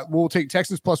we'll take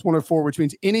Texans plus 104, which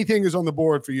means anything is on the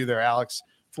board for you there, Alex.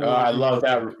 I love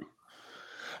that.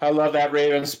 I love that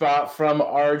Raven spot from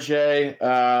RJ.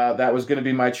 That was going to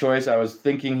be my choice. I was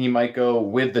thinking he might go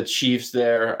with the Chiefs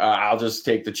there. I'll just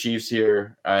take the Chiefs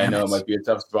here. I know it might be a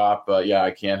tough spot, but yeah,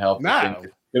 I can't help but think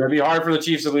it's going to be hard for the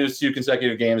Chiefs to lose 2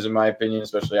 consecutive games, in my opinion,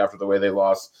 especially after the way they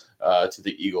lost to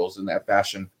the Eagles in that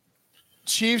fashion.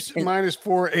 Chiefs minus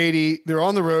 480. They're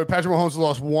on the road. Patrick Mahomes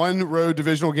lost 1 road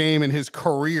divisional game in his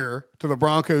career to the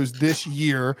Broncos this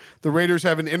year. The Raiders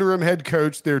have an interim head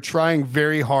coach. They're trying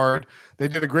very hard. They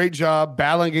did a great job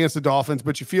battling against the Dolphins,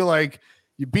 but you feel like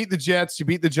you beat the Jets, you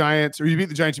beat the Giants, or you beat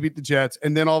the Giants, you beat the Jets,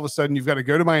 and then all of a sudden you've got to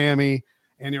go to Miami,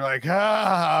 and you're like,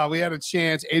 we had a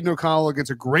chance. Aiden O'Connell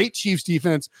against a great Chiefs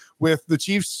defense with the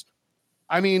Chiefs.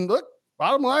 I mean, look,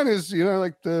 bottom line is,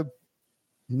 like the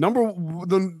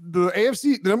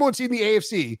AFC, the number 1 seed in the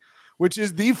AFC, which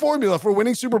is the formula for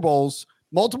winning Super Bowls,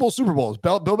 multiple Super Bowls.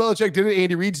 Bill Belichick did it.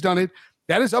 Andy Reid's done it.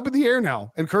 That is up in the air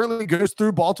now, and currently goes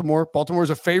through Baltimore. Baltimore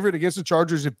is a favorite against the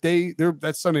Chargers if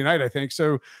that's Sunday night, I think.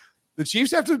 So the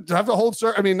Chiefs have to hold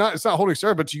serve. I mean, it's not holding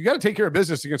serve, but you got to take care of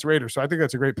business against Raiders. So I think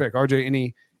that's a great pick. RJ,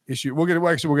 any issue? We'll get to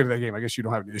that game. I guess you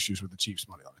don't have any issues with the Chiefs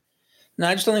money on it. No,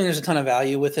 I just don't think there's a ton of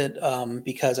value with it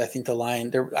because I think the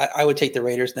line there. I would take the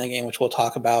Raiders in that game, which we'll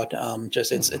talk about.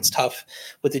 It's tough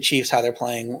with the Chiefs how they're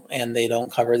playing, and they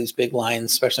don't cover these big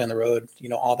lines, especially on the road.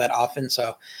 All that often.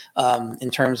 So,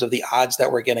 in terms of the odds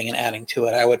that we're getting and adding to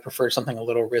it, I would prefer something a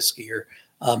little riskier.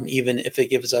 Even if it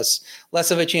gives us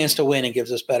less of a chance to win, it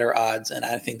gives us better odds, and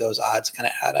I think those odds kind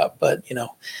of add up. But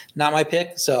not my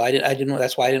pick, so I didn't.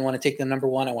 That's why I didn't want to take the number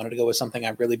 1. I wanted to go with something I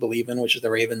really believe in, which is the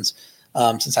Ravens.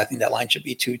 Since I think that line should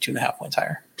be 2.5 points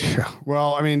higher. Yeah.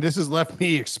 Well, I mean, this has left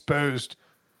me exposed.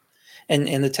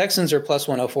 And the Texans are plus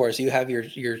 104, so you have your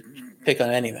pick on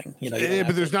anything.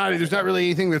 But there's not really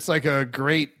anything that's like a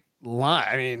great line.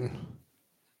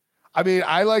 I mean,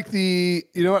 I like the.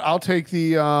 You know what? I'll take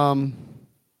the.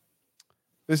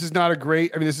 This is not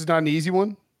an easy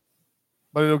one,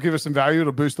 but it'll give us some value.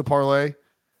 It'll boost the parlay.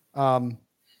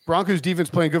 Broncos defense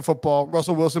playing good football.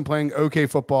 Russell Wilson playing okay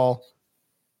football.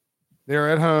 They're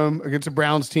at home against a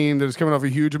Browns team that is coming off a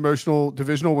huge emotional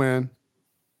divisional win.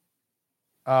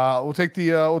 We'll take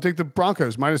the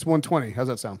Broncos minus 120. How's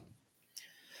that sound?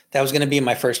 That was going to be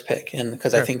my first pick, and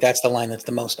because I think that's the line that's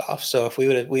the most off. So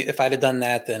if I'd have done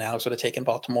that, then Alex would have taken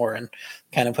Baltimore and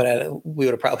kind of we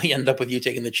would have probably ended up with you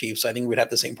taking the Chiefs. So I think we'd have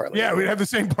the same parlay. Yeah, we'd have the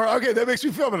same parlay. Okay, that makes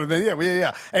me feel better. Then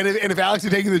yeah. And if Alex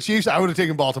had taken the Chiefs, I would have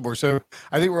taken Baltimore. So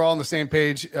I think we're all on the same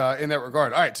page in that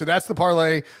regard. All right, so that's the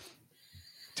parlay.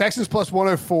 Texans plus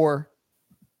 104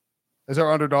 as our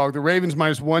underdog. The Ravens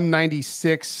minus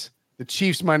 196. The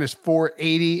Chiefs minus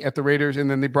 480 at the Raiders, and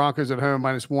then the Broncos at home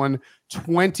minus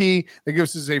 120. That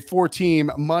gives us a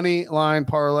 4-team money line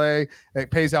parlay.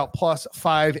 It pays out plus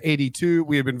 582.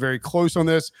 We have been very close on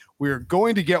this. We are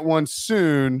going to get one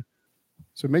soon,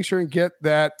 so make sure and get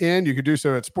that in. You can do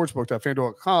so at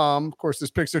sportsbook.fanduel.com. Of course,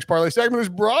 this Pick 6 parlay segment is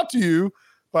brought to you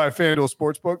by FanDuel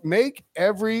Sportsbook. Make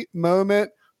every moment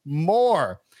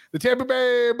more. The Tampa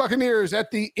Bay Buccaneers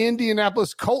at the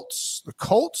Indianapolis Colts. The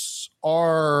Colts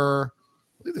are,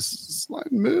 this slide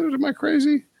moved. Am I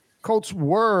crazy? Colts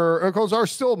are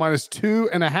still minus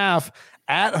 2.5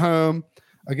 at home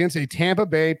against a Tampa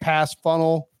Bay pass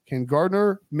funnel. Can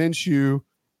Gardner Minshew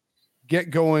get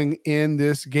going in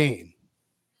this game?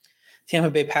 Tampa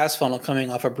Bay pass funnel coming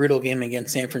off a brutal game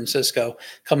against San Francisco,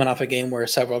 coming off a game where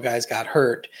several guys got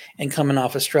hurt, and coming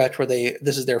off a stretch where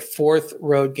this is their 4th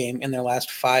road game in their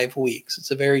last 5 weeks. It's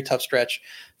a very tough stretch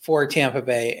for Tampa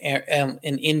Bay and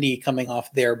Indy coming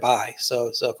off their bye.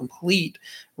 So complete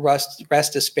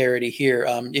rest disparity here.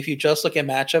 If you just look at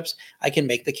matchups, I can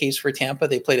make the case for Tampa.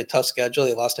 They played a tough schedule.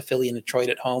 They lost to Philly and Detroit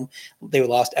at home. They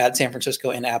lost at San Francisco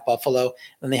and at Buffalo.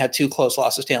 And they had 2 close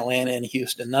losses to Atlanta and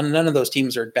Houston. None of those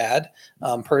teams are bad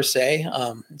per se.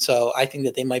 So I think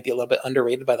that they might be a little bit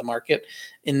underrated by the market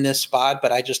in this spot,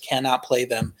 but I just cannot play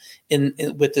them in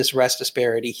with this rest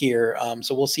disparity here.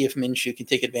 So we'll see if Minshew can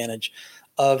take advantage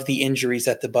of the injuries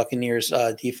that the Buccaneers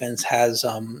defense has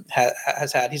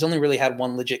had. He's only really had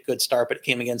one legit good start, but it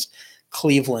came against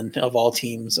Cleveland of all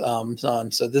teams. So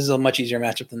this is a much easier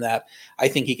matchup than that. I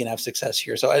think he can have success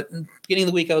here. So at the beginning of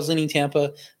the week, I was leaning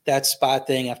Tampa. That spot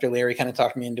thing after Larry kind of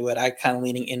talked me into it, I kind of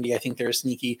leaning Indy. I think they're a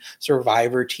sneaky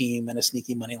survivor team and a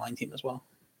sneaky money line team as well.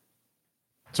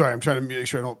 Sorry, I'm trying to make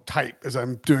sure I don't type as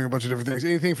I'm doing a bunch of different things.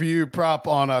 Anything for you, prop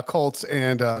on Colts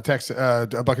and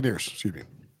Buccaneers? Excuse me.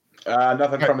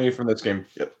 Nothing from me from this game.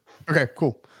 Yep. Okay,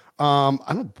 cool. I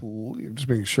don't believe, just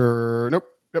making sure. Nope.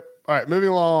 Yep. All right, moving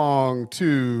along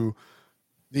to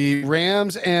the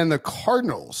Rams and the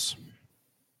Cardinals.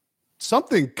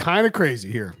 Something kind of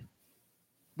crazy here.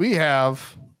 We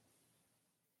have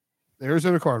the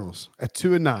Arizona Cardinals at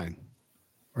 2-9.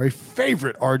 Our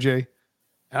favorite, RJ.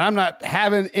 And I'm not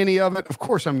having any of it. Of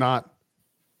course I'm not.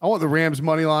 I want the Rams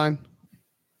money line.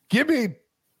 Give me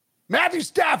Matthew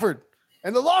Stafford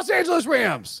and the Los Angeles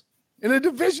Rams in a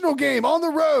divisional game on the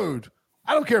road.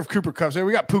 I don't care if Cooper Kupp's there.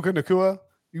 We got Puka Nacua.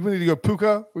 You need to go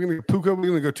Puka. We're going to go Puka. We're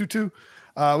going to go Tutu.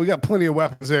 We got plenty of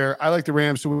weapons there. I like the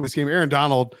Rams to win this game. Aaron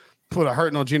Donald put a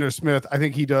hurting on Geno Smith. I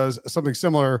think he does something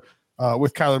similar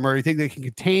with Kyler Murray. I think they can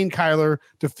contain Kyler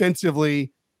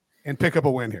defensively and pick up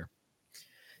a win here.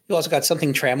 You also got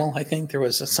something Trammell. I think there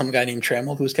was some guy named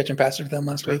Trammell who was catching passes for them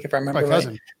last week, if I remember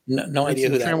right. No idea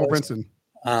who that Trammell was. Brinson.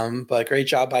 But great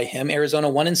job by him. Arizona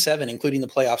 1-7, including the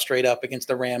playoff straight up against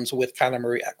the Rams with Kyler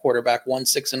Murray at quarterback,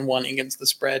 1-6-1 against the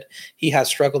spread. He has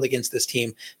struggled against this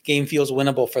team. Game feels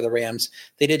winnable for the Rams.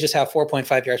 They did just have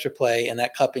 4.5 yards per play, and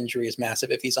that Kupp injury is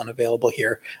massive if he's unavailable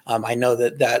here. I know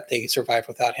that they survived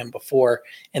without him before,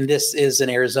 and this is an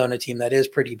Arizona team that is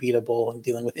pretty beatable and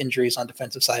dealing with injuries on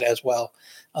defensive side as well.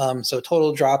 So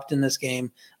total dropped in this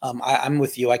game. I'm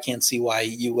with you. I can't see why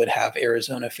you would have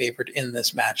Arizona favored in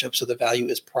this matchup. So the value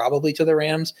is probably to the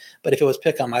Rams, but if it was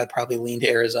pick 'em, I'd probably lean to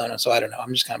Arizona. So I don't know.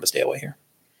 I'm just kind of a stay away here.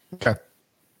 Okay.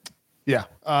 Yeah.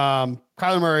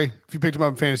 Kyler Murray, if you picked him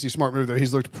up in fantasy, smart move though.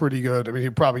 He's looked pretty good. I mean,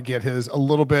 he'd probably get his a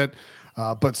little bit,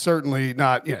 but certainly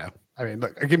not, I mean,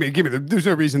 look, give me there's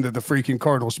no reason that the freaking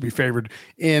Cardinals should be favored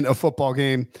in a football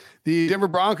game. The Denver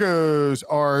Broncos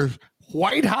are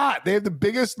white hot. They have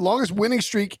the longest winning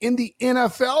streak in the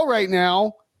NFL right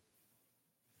now.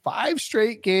 5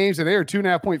 straight games, and they are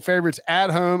 2.5-point favorites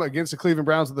at home against the Cleveland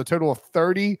Browns with a total of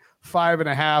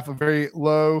 35.5, a very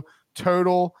low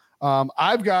total.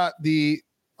 I've got the,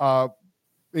 and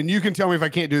you can tell me if I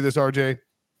can't do this, RJ.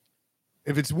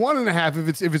 If it's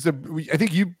 1.5, I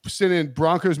think you sent in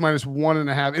Broncos minus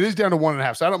 1.5. It is down to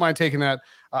 1.5, so I don't mind taking that.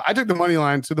 I took the money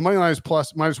line, so the money line is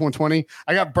minus 120.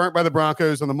 I got burnt by the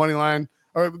Broncos on the money line,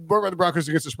 or burnt by the Broncos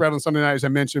against the spread on Sunday night, as I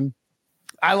mentioned.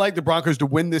 I like the Broncos to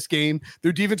win this game.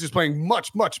 Their defense is playing much,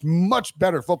 much, much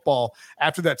better football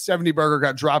after that 70-burger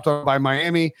got dropped on by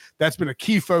Miami. That's been a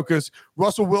key focus.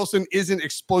 Russell Wilson isn't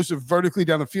explosive vertically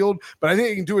down the field, but I think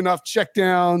he can do enough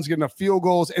checkdowns, get enough field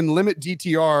goals, and limit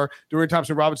DTR, Dorian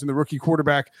Thompson-Robinson, the rookie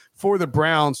quarterback, for the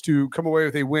Browns to come away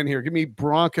with a win here. Give me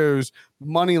Broncos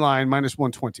money line minus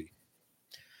 120.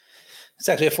 It's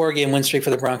actually a 4-game win streak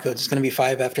for the Broncos. It's going to be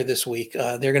 5 after this week.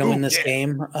 They're going to win this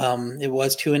game. It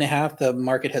was 2.5. The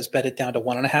market has bet it down to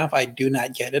 1.5. I do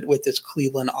not get it with this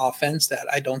Cleveland offense that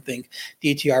I don't think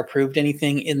DTR proved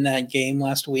anything in that game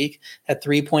last week. Had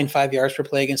 3.5 yards per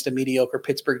play against a mediocre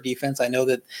Pittsburgh defense. I know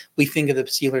that we think of the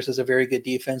Steelers as a very good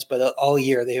defense, but all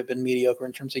year they have been mediocre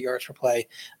in terms of yards per play.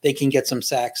 They can get some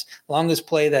sacks. Longest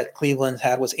play that Cleveland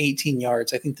had was 18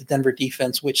 yards. I think the Denver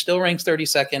defense, which still ranks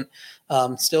 32nd,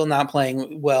 still not playing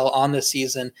well on this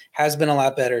season, has been a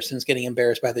lot better since getting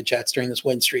embarrassed by the Jets during this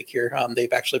win streak here.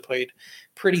 They've actually played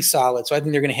pretty solid. So I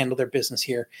think they're going to handle their business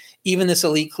here. Even this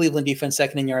elite Cleveland defense,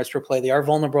 second in yards per play, they are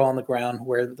vulnerable on the ground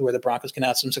where the Broncos can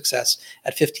have some success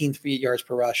at 15 yards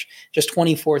per rush, just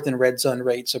 24th in red zone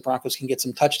rate. So Broncos can get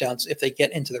some touchdowns if they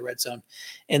get into the red zone.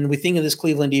 And we think of this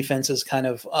Cleveland defense as kind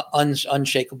of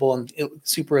unshakable and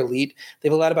super elite.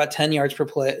 They've allowed about 10 yards per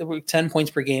play, 10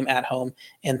 points per game at home,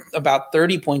 and about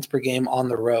 30 points per game on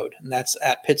the road. And that's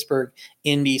at Pittsburgh,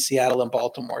 Indy, Seattle, and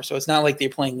Baltimore. So it's not like they're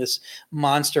playing this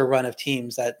monster run of teams.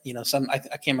 games that, you know, I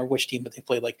can't remember which team, but they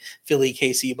played like Philly,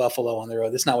 KC, Buffalo on the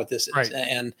road. That's not what this is. Right.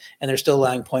 And they're still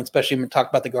allowing points, especially when we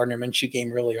talked about the Gardner Minshew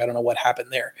game earlier. I don't know what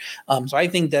happened there. So I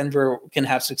think Denver can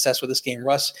have success with this game.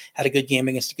 Russ had a good game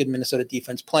against a good Minnesota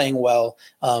defense, playing well.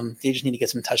 They just need to get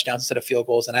some touchdowns instead of field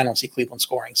goals, and I don't see Cleveland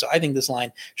scoring. So I think this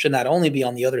line should not only be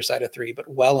on the other side of 3, but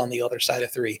well on the other side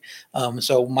of 3.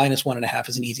 So -1.5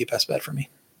 is an easy best bet for me.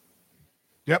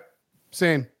 Yep.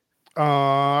 Same.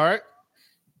 All right.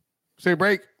 Say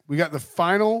break. We got the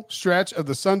final stretch of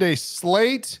the Sunday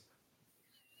slate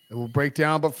that we'll break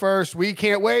down. But first, we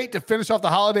can't wait to finish off the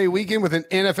holiday weekend with an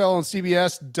NFL and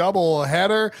CBS double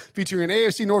header featuring an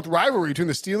AFC North rivalry between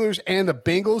the Steelers and the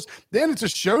Bengals. Then it's a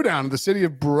showdown in the city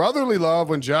of brotherly love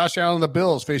when Josh Allen and the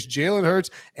Bills face Jalen Hurts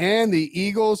and the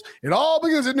Eagles. It all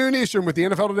begins at noon Eastern with the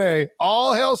NFL Today.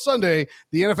 All Hail Sunday.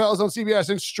 The NFL is on CBS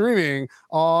and streaming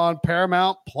on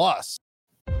Paramount Plus.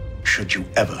 Should you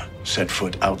ever set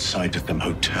foot outside of the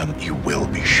hotel, you will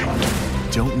be shot.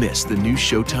 Don't miss the new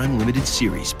Showtime limited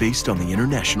series based on the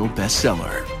international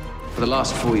bestseller. For the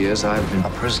last 4 years, I've been a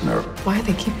prisoner. Why are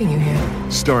they keeping you here?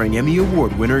 Starring Emmy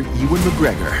Award winner Ewan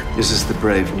McGregor. This is the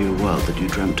brave new world that you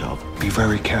dreamt of. Be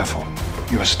very careful.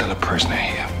 You are still a prisoner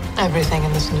here. Everything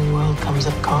in this new world comes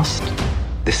at cost.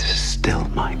 This is still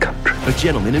my country. A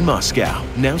Gentleman in Moscow,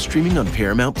 now streaming on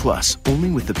Paramount Plus,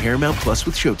 only with the Paramount Plus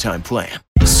with Showtime plan.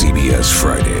 CBS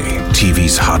Friday.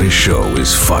 TV's hottest show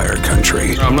is Fire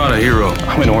Country. I'm not a hero.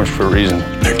 I'm in orange for a reason.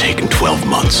 They're taking 12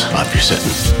 months off your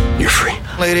sentence. You're free.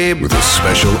 Lady. With a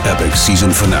special epic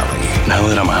season finale. Now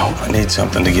that I'm out, I need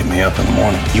something to get me up in the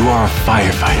morning. You are a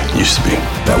firefighter. Used to be.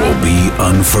 That will be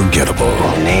unforgettable.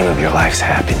 In the name of your life's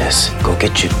happiness, go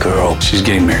get your girl. She's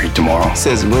getting married tomorrow.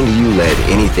 Says, when do you let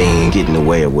anything get in the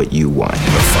way of what you want?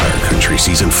 The Fire Country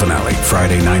season finale.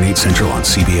 Friday, 9/8 Central on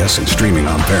CBS and streaming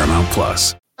on Paramount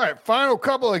Plus. All right, final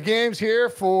couple of games here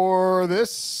for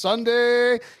this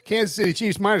Sunday. Kansas City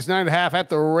Chiefs -9.5 at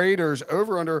the Raiders.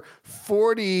 Over under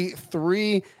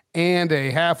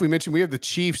 43.5. We mentioned we have the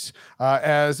Chiefs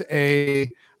as a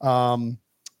money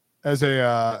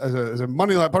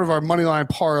line, part of our money line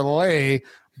parlay,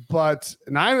 but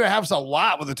 9.5 is a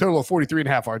lot with a total of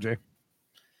 43.5. RJ.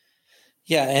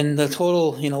 Yeah, and the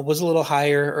total, was a little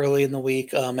higher early in the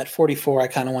week. At 44, I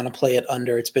kind of want to play it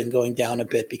under. It's been going down a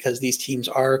bit because these teams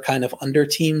are kind of under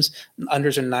teams.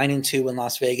 Unders are 9-2 in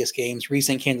Las Vegas games.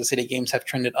 Recent Kansas City games have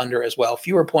trended under as well.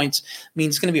 Fewer points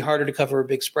means it's going to be harder to cover a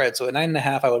big spread. So at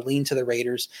 9.5, I would lean to the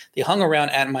Raiders. They hung around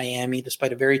at Miami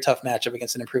despite a very tough matchup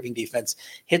against an improving defense.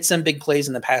 Hit some big plays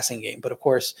in the passing game. But of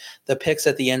course, the picks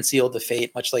at the end sealed the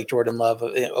fate, much like Jordan Love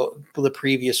the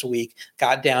previous week.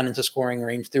 Got down into scoring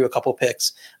range, threw a couple picks.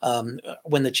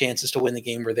 When the chances to win the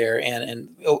game were there, and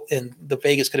the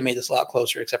Vegas could have made this a lot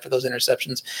closer, except for those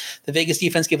interceptions. The Vegas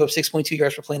defense gave up 6.2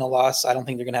 yards per play in a loss. I don't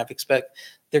think they're going to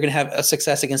have a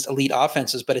success against elite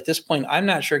offenses. But at this point, I'm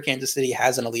not sure Kansas City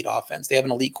has an elite offense. They have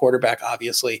an elite quarterback,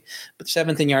 obviously, but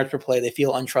 7th in yards per play. They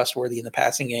feel untrustworthy in the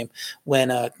passing game when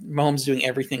Mahomes is doing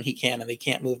everything he can, and they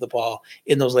can't move the ball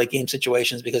in those late game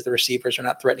situations because the receivers are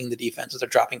not threatening the defenses. They're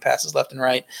dropping passes left and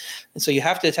right, and so you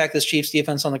have to attack this Chiefs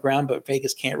defense on the ground. But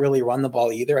Vegas can't really run the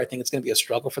ball either. I think it's going to be a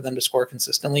struggle for them to score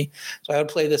consistently. So I would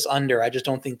play this under. I just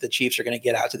don't think the Chiefs are going to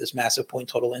get out to this massive point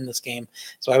total in this game.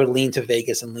 So I would lean to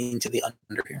Vegas and lean to the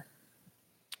under here.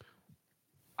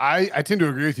 I tend to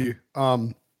agree with you,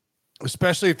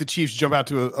 especially if the Chiefs jump out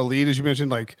to a lead, as you mentioned.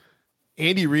 Like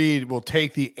Andy Reid will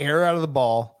take the air out of the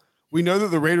ball. We know that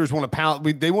the Raiders want to pound.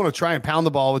 They want to try and pound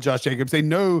the ball with Josh Jacobs. They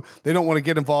know they don't want to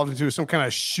get involved into some kind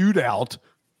of shootout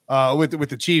with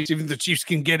the Chiefs. Even if the Chiefs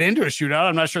can get into a shootout,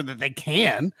 I'm not sure that they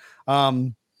can.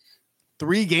 3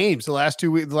 games the last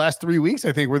 3 weeks,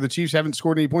 I think, where the Chiefs haven't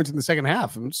scored any points in the second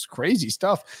half. It's crazy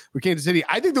stuff with Kansas City.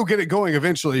 I think they'll get it going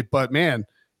eventually, but man,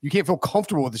 you can't feel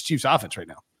comfortable with this Chiefs offense right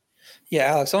now. Yeah,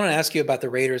 Alex, I want to ask you about the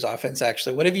Raiders offense.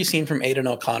 Actually, what have you seen from Aiden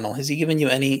O'Connell? Has he given you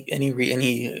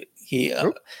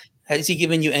has he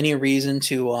given you any reason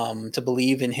to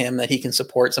believe in him that he can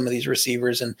support some of these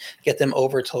receivers and get them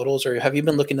over totals, or have you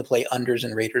been looking to play unders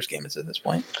in Raiders games at this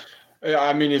point? Yeah,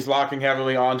 I mean, he's locking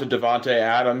heavily on to Devontae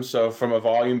Adams. So from a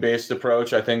volume-based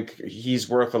approach, I think he's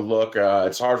worth a look.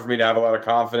 It's hard for me to have a lot of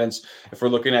confidence if we're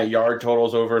looking at yard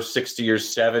totals over 60 or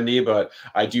 70, but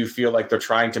I do feel like they're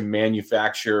trying to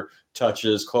manufacture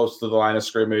touches close to the line of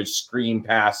scrimmage, screen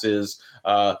passes,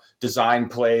 design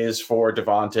plays for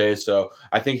Devontae. So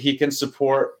I think he can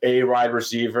support a wide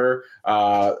receiver.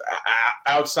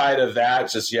 Outside of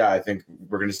that, I think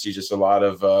we're going to see just a lot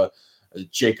of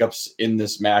Jacobs in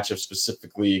this matchup,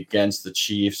 specifically against the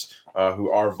Chiefs, who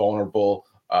are vulnerable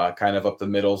kind of up the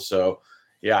middle. So,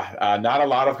 not a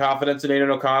lot of confidence in Aiden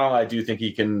O'Connell. I do think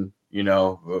he can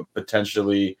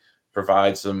potentially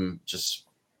provide some just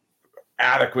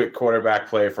adequate quarterback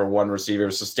play for one receiver.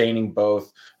 Sustaining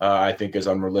both, I think, is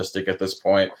unrealistic at this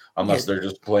point, unless they're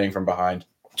just playing from behind.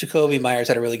 Jacoby Myers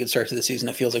had a really good start to the season.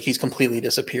 It feels like he's completely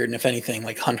disappeared. And if anything,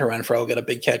 like Hunter Renfrow will get a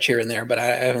big catch here and there, but I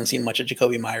haven't seen much of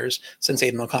Jacoby Myers since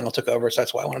Aiden O'Connell took over. So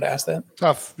that's why I wanted to ask that.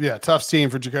 Tough scene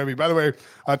for Jacoby. By the way,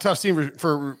 tough scene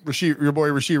for your boy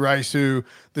Rashee Rice, who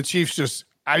the Chiefs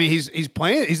he's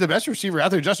playing. He's the best receiver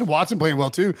out there. Justin Watson playing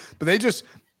well too, but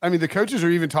the coaches are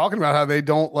even talking about how they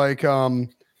don't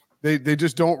they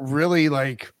just don't really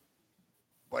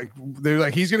they're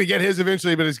like, he's going to get his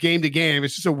eventually, but it's game to game.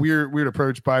 It's just a weird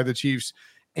approach by the Chiefs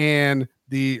and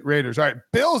the Raiders. All right.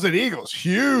 Bills and Eagles,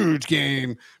 huge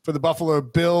game for the Buffalo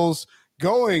Bills,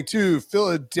 going to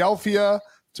Philadelphia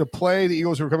to play the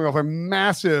Eagles, who are coming off a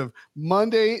massive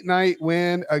Monday night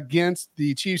win against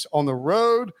the Chiefs on the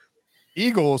road.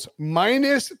 Eagles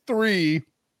 -3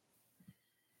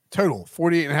 total,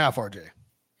 48.5, RJ.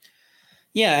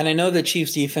 Yeah, and I know the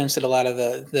Chiefs defense did a lot of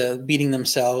the beating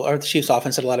themselves, or the Chiefs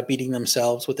offense did a lot of beating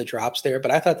themselves with the drops there,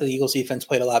 but I thought the Eagles defense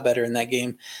played a lot better in that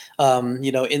game,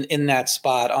 in that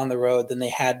spot on the road than they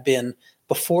had been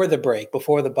before the break,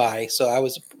 before the bye. So I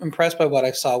was impressed by what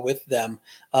I saw with them.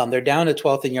 They're down to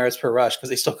 12th in yards per rush because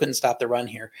they still couldn't stop the run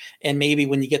here. And maybe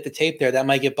when you get the tape there, that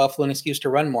might give Buffalo an excuse to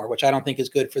run more, which I don't think is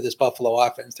good for this Buffalo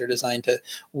offense. They're designed to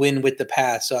win with the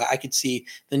pass. So I could see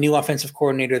the new offensive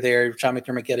coordinator there, John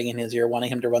McDermott, getting in his ear,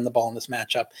 wanting him to run the ball in this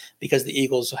matchup because the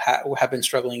Eagles have been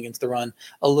struggling against the run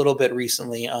a little bit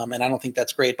recently. And I don't think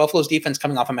that's great. Buffalo's defense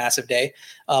coming off a massive day.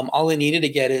 All they needed to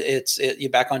get you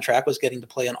back on track was getting to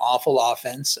play an awful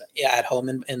offense at home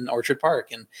in Orchard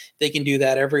Park. And they can do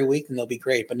that every week and they'll be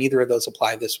great. But neither of those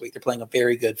apply this week. They're playing a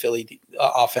very good Philly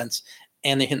offense,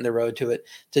 and they're hitting the road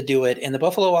to do it. And the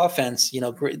Buffalo offense,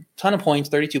 ton of points,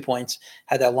 32 points,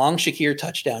 had that long Shakir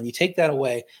touchdown. You take that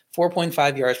away,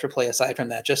 4.5 yards per play aside from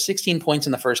that, just 16 points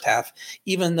in the first half,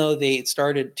 even though they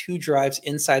started 2 drives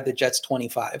inside the Jets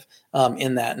 25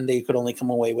 in that, and they could only come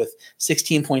away with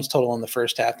 16 points total in the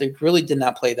first half. They really did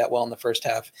not play that well in the first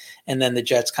half. And then the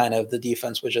Jets the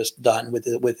defense was just done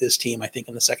with this team, I think,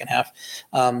 in the second half.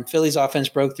 Philly's offense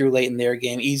broke through late in their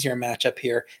game, easier matchup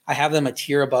here. I have them a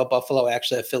tier above Buffalo. I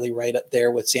actually have Philly right up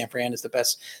there with San Fran as the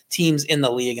best teams in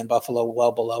the league, and Buffalo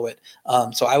well below it.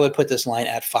 So I would put this line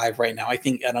at 5 right now. I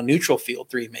think at a neutral field,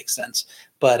 3 makes sense,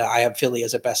 but I have Philly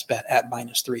as a best bet at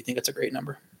 -3. I think it's a great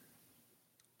number.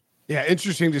 Yeah,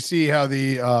 interesting to see how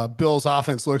the Bills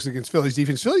offense looks against Philly's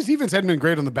defense. Philly's defense hadn't been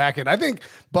great on the back end. I think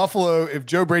Buffalo, if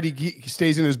Joe Brady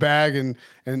stays in his bag and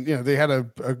they had a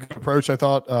good approach, I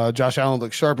thought Josh Allen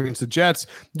looked sharp against the Jets.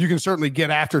 You can certainly get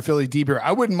after Philly deep here.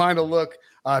 I wouldn't mind a look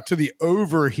to the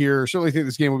over here. Certainly think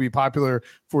this game will be popular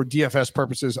for DFS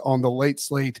purposes on the late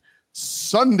slate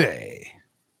Sunday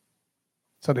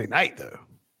night, though.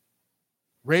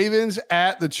 Ravens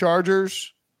at the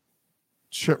Chargers.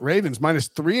 Ravens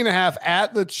 -3.5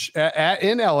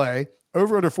 in LA,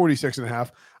 over under 46.5.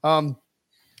 I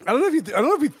don't know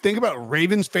if you think about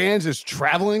Ravens fans as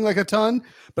traveling like a ton,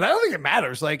 but I don't think it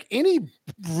matters. Like any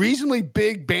reasonably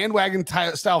big bandwagon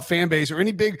style fan base or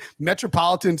any big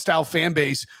metropolitan style fan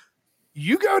base,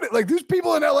 you go to there's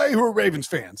people in LA who are Ravens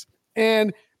fans,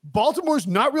 and Baltimore's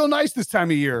not real nice this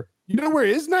time of year. You know where it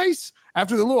is nice?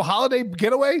 After the little holiday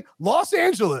getaway, Los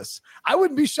Angeles. I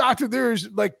wouldn't be shocked if there's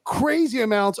crazy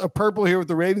amounts of purple here with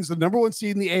the Ravens, the number 1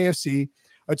 seed in the AFC,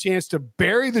 a chance to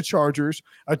bury the Chargers.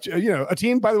 A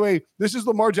team, by the way, this is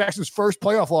Lamar Jackson's first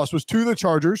playoff loss was to the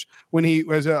Chargers when he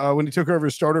took over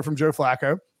as starter from Joe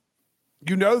Flacco.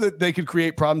 You know that they could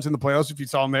create problems in the playoffs if you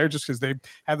saw them there, just because they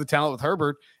have the talent with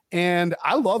Herbert. And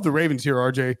I love the Ravens here,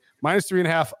 RJ.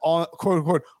 -3.5 on quote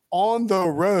unquote on the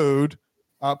road.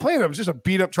 Playing up just a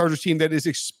beat up Chargers team that is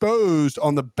exposed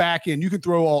on the back end. You can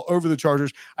throw all over the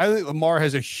Chargers. I think Lamar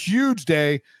has a huge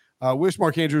day. Wish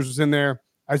Mark Andrews was in there.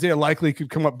 Isaiah Likely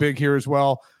could come up big here as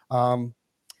well.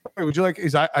 Would you like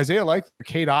Isaiah Likely or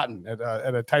Kate Otten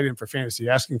at a tight end for fantasy?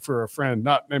 Asking for a friend,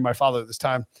 not named my father at this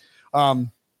time.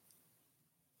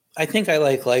 I think I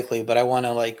like Likely, but I want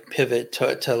to pivot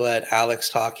to let Alex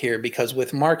talk here, because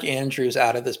with Mark Andrews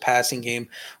out of this passing game,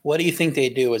 what do you think they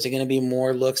do? Is it going to be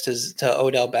more looks to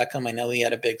Odell Beckham? I know he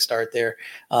had a big start there.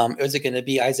 Is it going to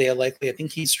be Isaiah Likely? I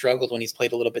think he struggled when he's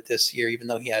played a little bit this year, even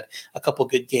though he had a couple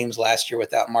good games last year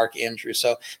without Mark Andrews.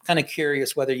 So kind of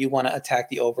curious whether you want to attack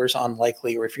the overs on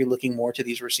Likely or if you're looking more to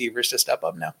these receivers to step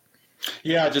up now.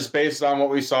 Yeah, just based on what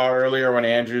we saw earlier when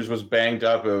Andrews was banged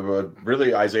up,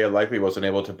 really Isaiah Likely wasn't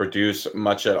able to produce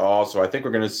much at all. So I think we're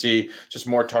going to see just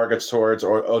more targets towards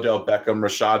Odell Beckham,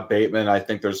 Rashad Bateman. I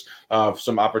think there's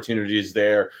some opportunities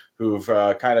there who've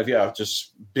kind of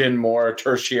just been more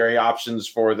tertiary options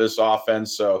for this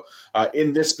offense. So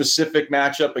in this specific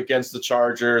matchup against the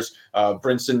Chargers,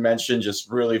 Brinson mentioned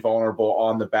just really vulnerable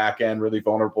on the back end, really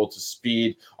vulnerable to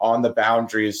speed on the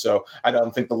boundaries. So I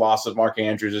don't think the loss of Mark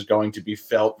Andrews is going to be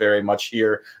felt very much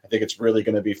here. I think it's really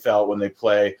going to be felt when they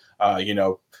play,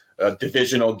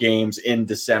 divisional games in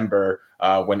December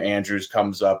when Andrews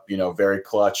comes up, very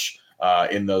clutch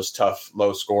in those tough,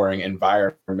 low-scoring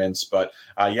environments. But,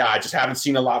 I just haven't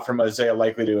seen a lot from Isaiah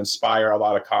Likely to inspire a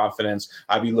lot of confidence.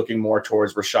 I'd be looking more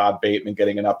towards Rashad Bateman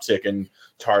getting an uptick in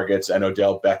targets and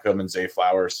Odell Beckham and Zay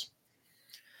Flowers.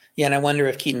 Yeah, and I wonder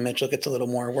if Keaton Mitchell gets a little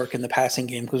more work in the passing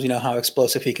game because you know how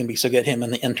explosive he can be. So get him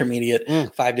in the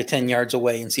intermediate 5 to 10 yards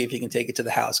away and see if he can take it to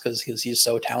the house because he's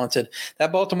so talented.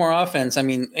 That Baltimore offense, I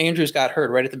mean, Andrews got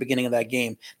hurt right at the beginning of that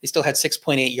game. They still had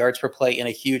 6.8 yards per play in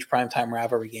a huge primetime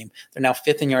rivalry game. They're now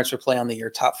 5th in yards per play on the year,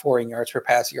 top 4 in yards per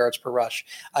pass, yards per rush.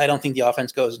 I don't think the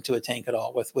offense goes into a tank at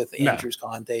all with Andrews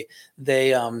gone.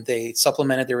 They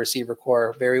supplemented their receiver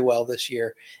core very well this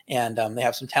year, and they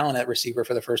have some talent at receiver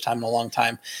for the first time in a long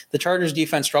time. The Chargers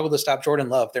defense struggled to stop Jordan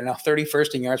Love. They're now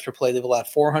 31st in yards per play. They've allowed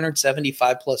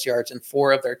 475 plus yards in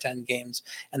 4 of their 10 games.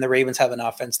 And the Ravens have an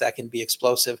offense that can be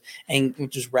explosive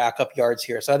and just rack up yards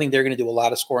here. So I think they're going to do a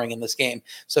lot of scoring in this game.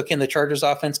 So can the Chargers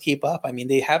offense keep up? I mean,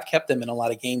 they have kept them in a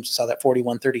lot of games. You saw that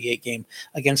 41-38 game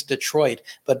against Detroit.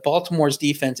 But Baltimore's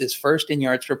defense is first in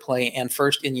yards per play and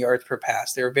first in yards per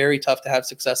pass. They're very tough to have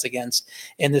success against.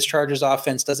 And this Chargers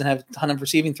offense doesn't have a ton of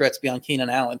receiving threats beyond Keenan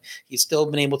Allen. He's still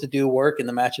been able to do work in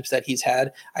the matchups that he's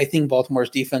had. I think Baltimore's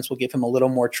defense will give him a little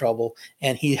more trouble,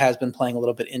 and he has been playing a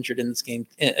little bit injured in this game,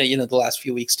 the last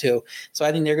few weeks too. So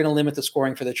I think they're going to limit the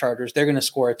scoring for the Chargers. They're going to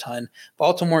score a ton.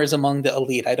 Baltimore is among the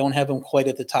elite. I don't have them quite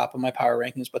at the top of my power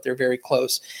rankings, but they're very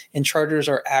close. And Chargers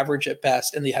are average at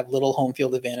best, and they have little home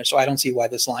field advantage. So I don't see why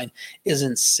this line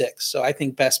isn't 6. So I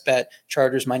think best bet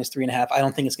Chargers -3.5. I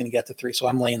don't think it's going to get to 3. So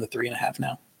I'm laying the 3.5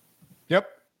 now. Yep.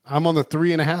 I'm on the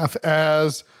 3.5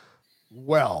 as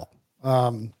well.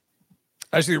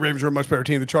 I think the Ravens are a much better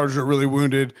team. The Chargers are really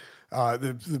wounded.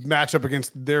 The matchup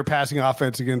against their passing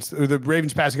offense the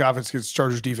Ravens passing offense against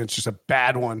Chargers defense, just a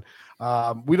bad one.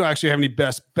 We don't actually have any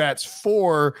best bets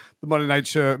for the Monday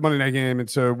night game. And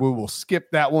so we will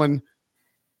skip that one.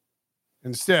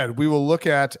 Instead, we will look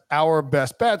at our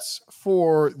best bets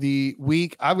for the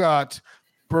week. I've got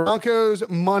Broncos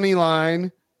money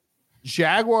line,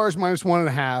 Jaguars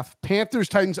 -1.5, Panthers,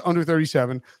 Titans under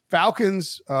 37,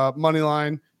 Falcons money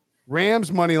line,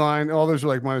 Rams money line. All those are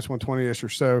like -120-ish or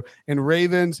so. And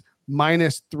Ravens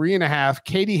 -3.5.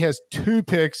 Katie has 2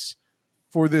 picks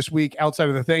for this week outside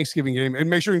of the Thanksgiving game. And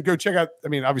make sure you go check out. I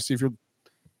mean, obviously,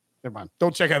 never mind.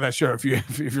 Don't check out that show if you're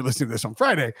listening to this on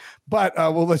Friday. But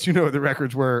we'll let you know what the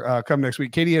records were come next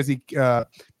week. Katie has the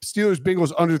Steelers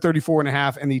Bengals under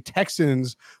 34.5 and the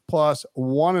Texans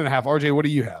 +1.5. RJ, what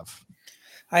do you have?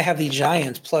 I have the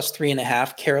Giants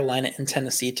 +3.5, Carolina and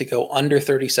Tennessee to go under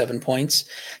 37 points.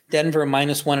 Denver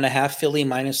 -1.5, Philly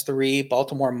 -3,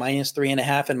 Baltimore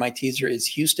 -3.5, and my teaser is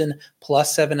Houston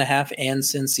 +7.5 and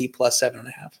Cincy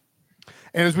 +7.5.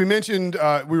 And as we mentioned,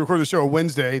 we record the show on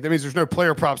Wednesday. That means there's no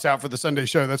player props out for the Sunday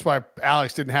show. That's why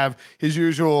Alex didn't have his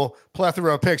usual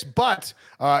plethora of picks. But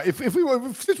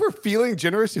since we're feeling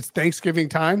generous, it's Thanksgiving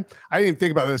time. I didn't even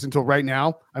think about this until right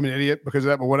now. I'm an idiot because of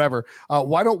that, but whatever.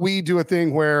 Why don't we do a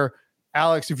thing where,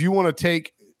 Alex, if you want to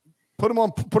put them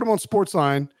on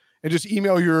Sportsline and just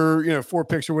email your 4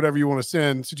 picks or whatever you want to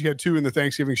send. Since you had 2 in the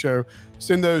Thanksgiving show,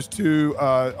 send those to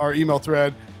our email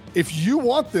thread. If you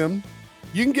want them,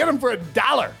 you can get them for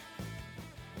 $1.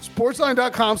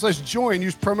 Sportsline.com/join.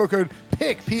 Use promo code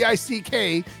PICK,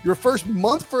 P-I-C-K, your first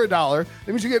month for $1.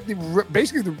 That means you get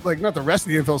basically not the rest of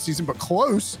the NFL season, but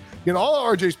close. You get all of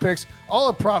RJ's picks, all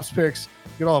of Props picks,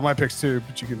 you get all of my picks too,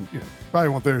 but you can probably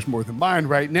want theirs more than mine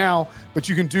right now, but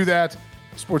you can do that.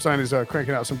 Sportsline is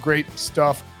cranking out some great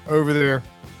stuff over there.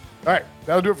 All right,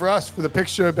 that'll do it for us for the Pick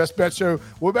Show, Best Bet Show.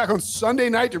 We'll be back on Sunday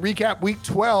night to recap Week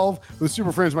 12 with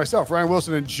Super Friends, myself, Ryan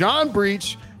Wilson, and John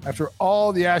Breach after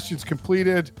all the actions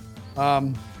completed.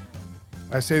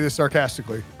 I say this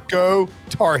sarcastically. Go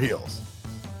Tar Heels.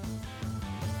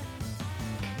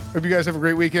 Hope you guys have a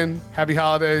great weekend. Happy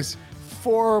holidays.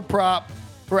 For Prop,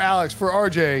 for Alex, for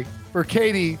RJ, for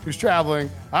Katie, who's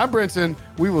traveling, I'm Brinson.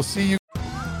 We will see you.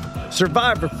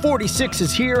 Survivor 46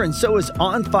 is here, and so is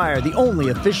On Fire, the only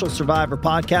official Survivor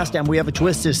podcast, and we have a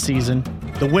twist this season.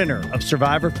 The winner of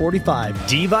Survivor 45,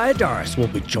 Dee Valladares, will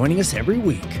be joining us every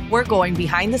week. We're going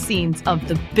behind the scenes of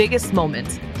the biggest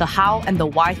moments, the how and the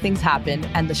why things happen,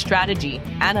 and the strategy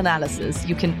and analysis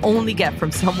you can only get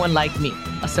from someone like me,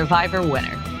 a Survivor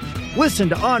winner. Listen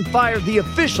to On Fire, the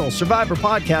official Survivor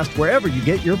podcast, wherever you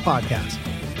get your podcasts.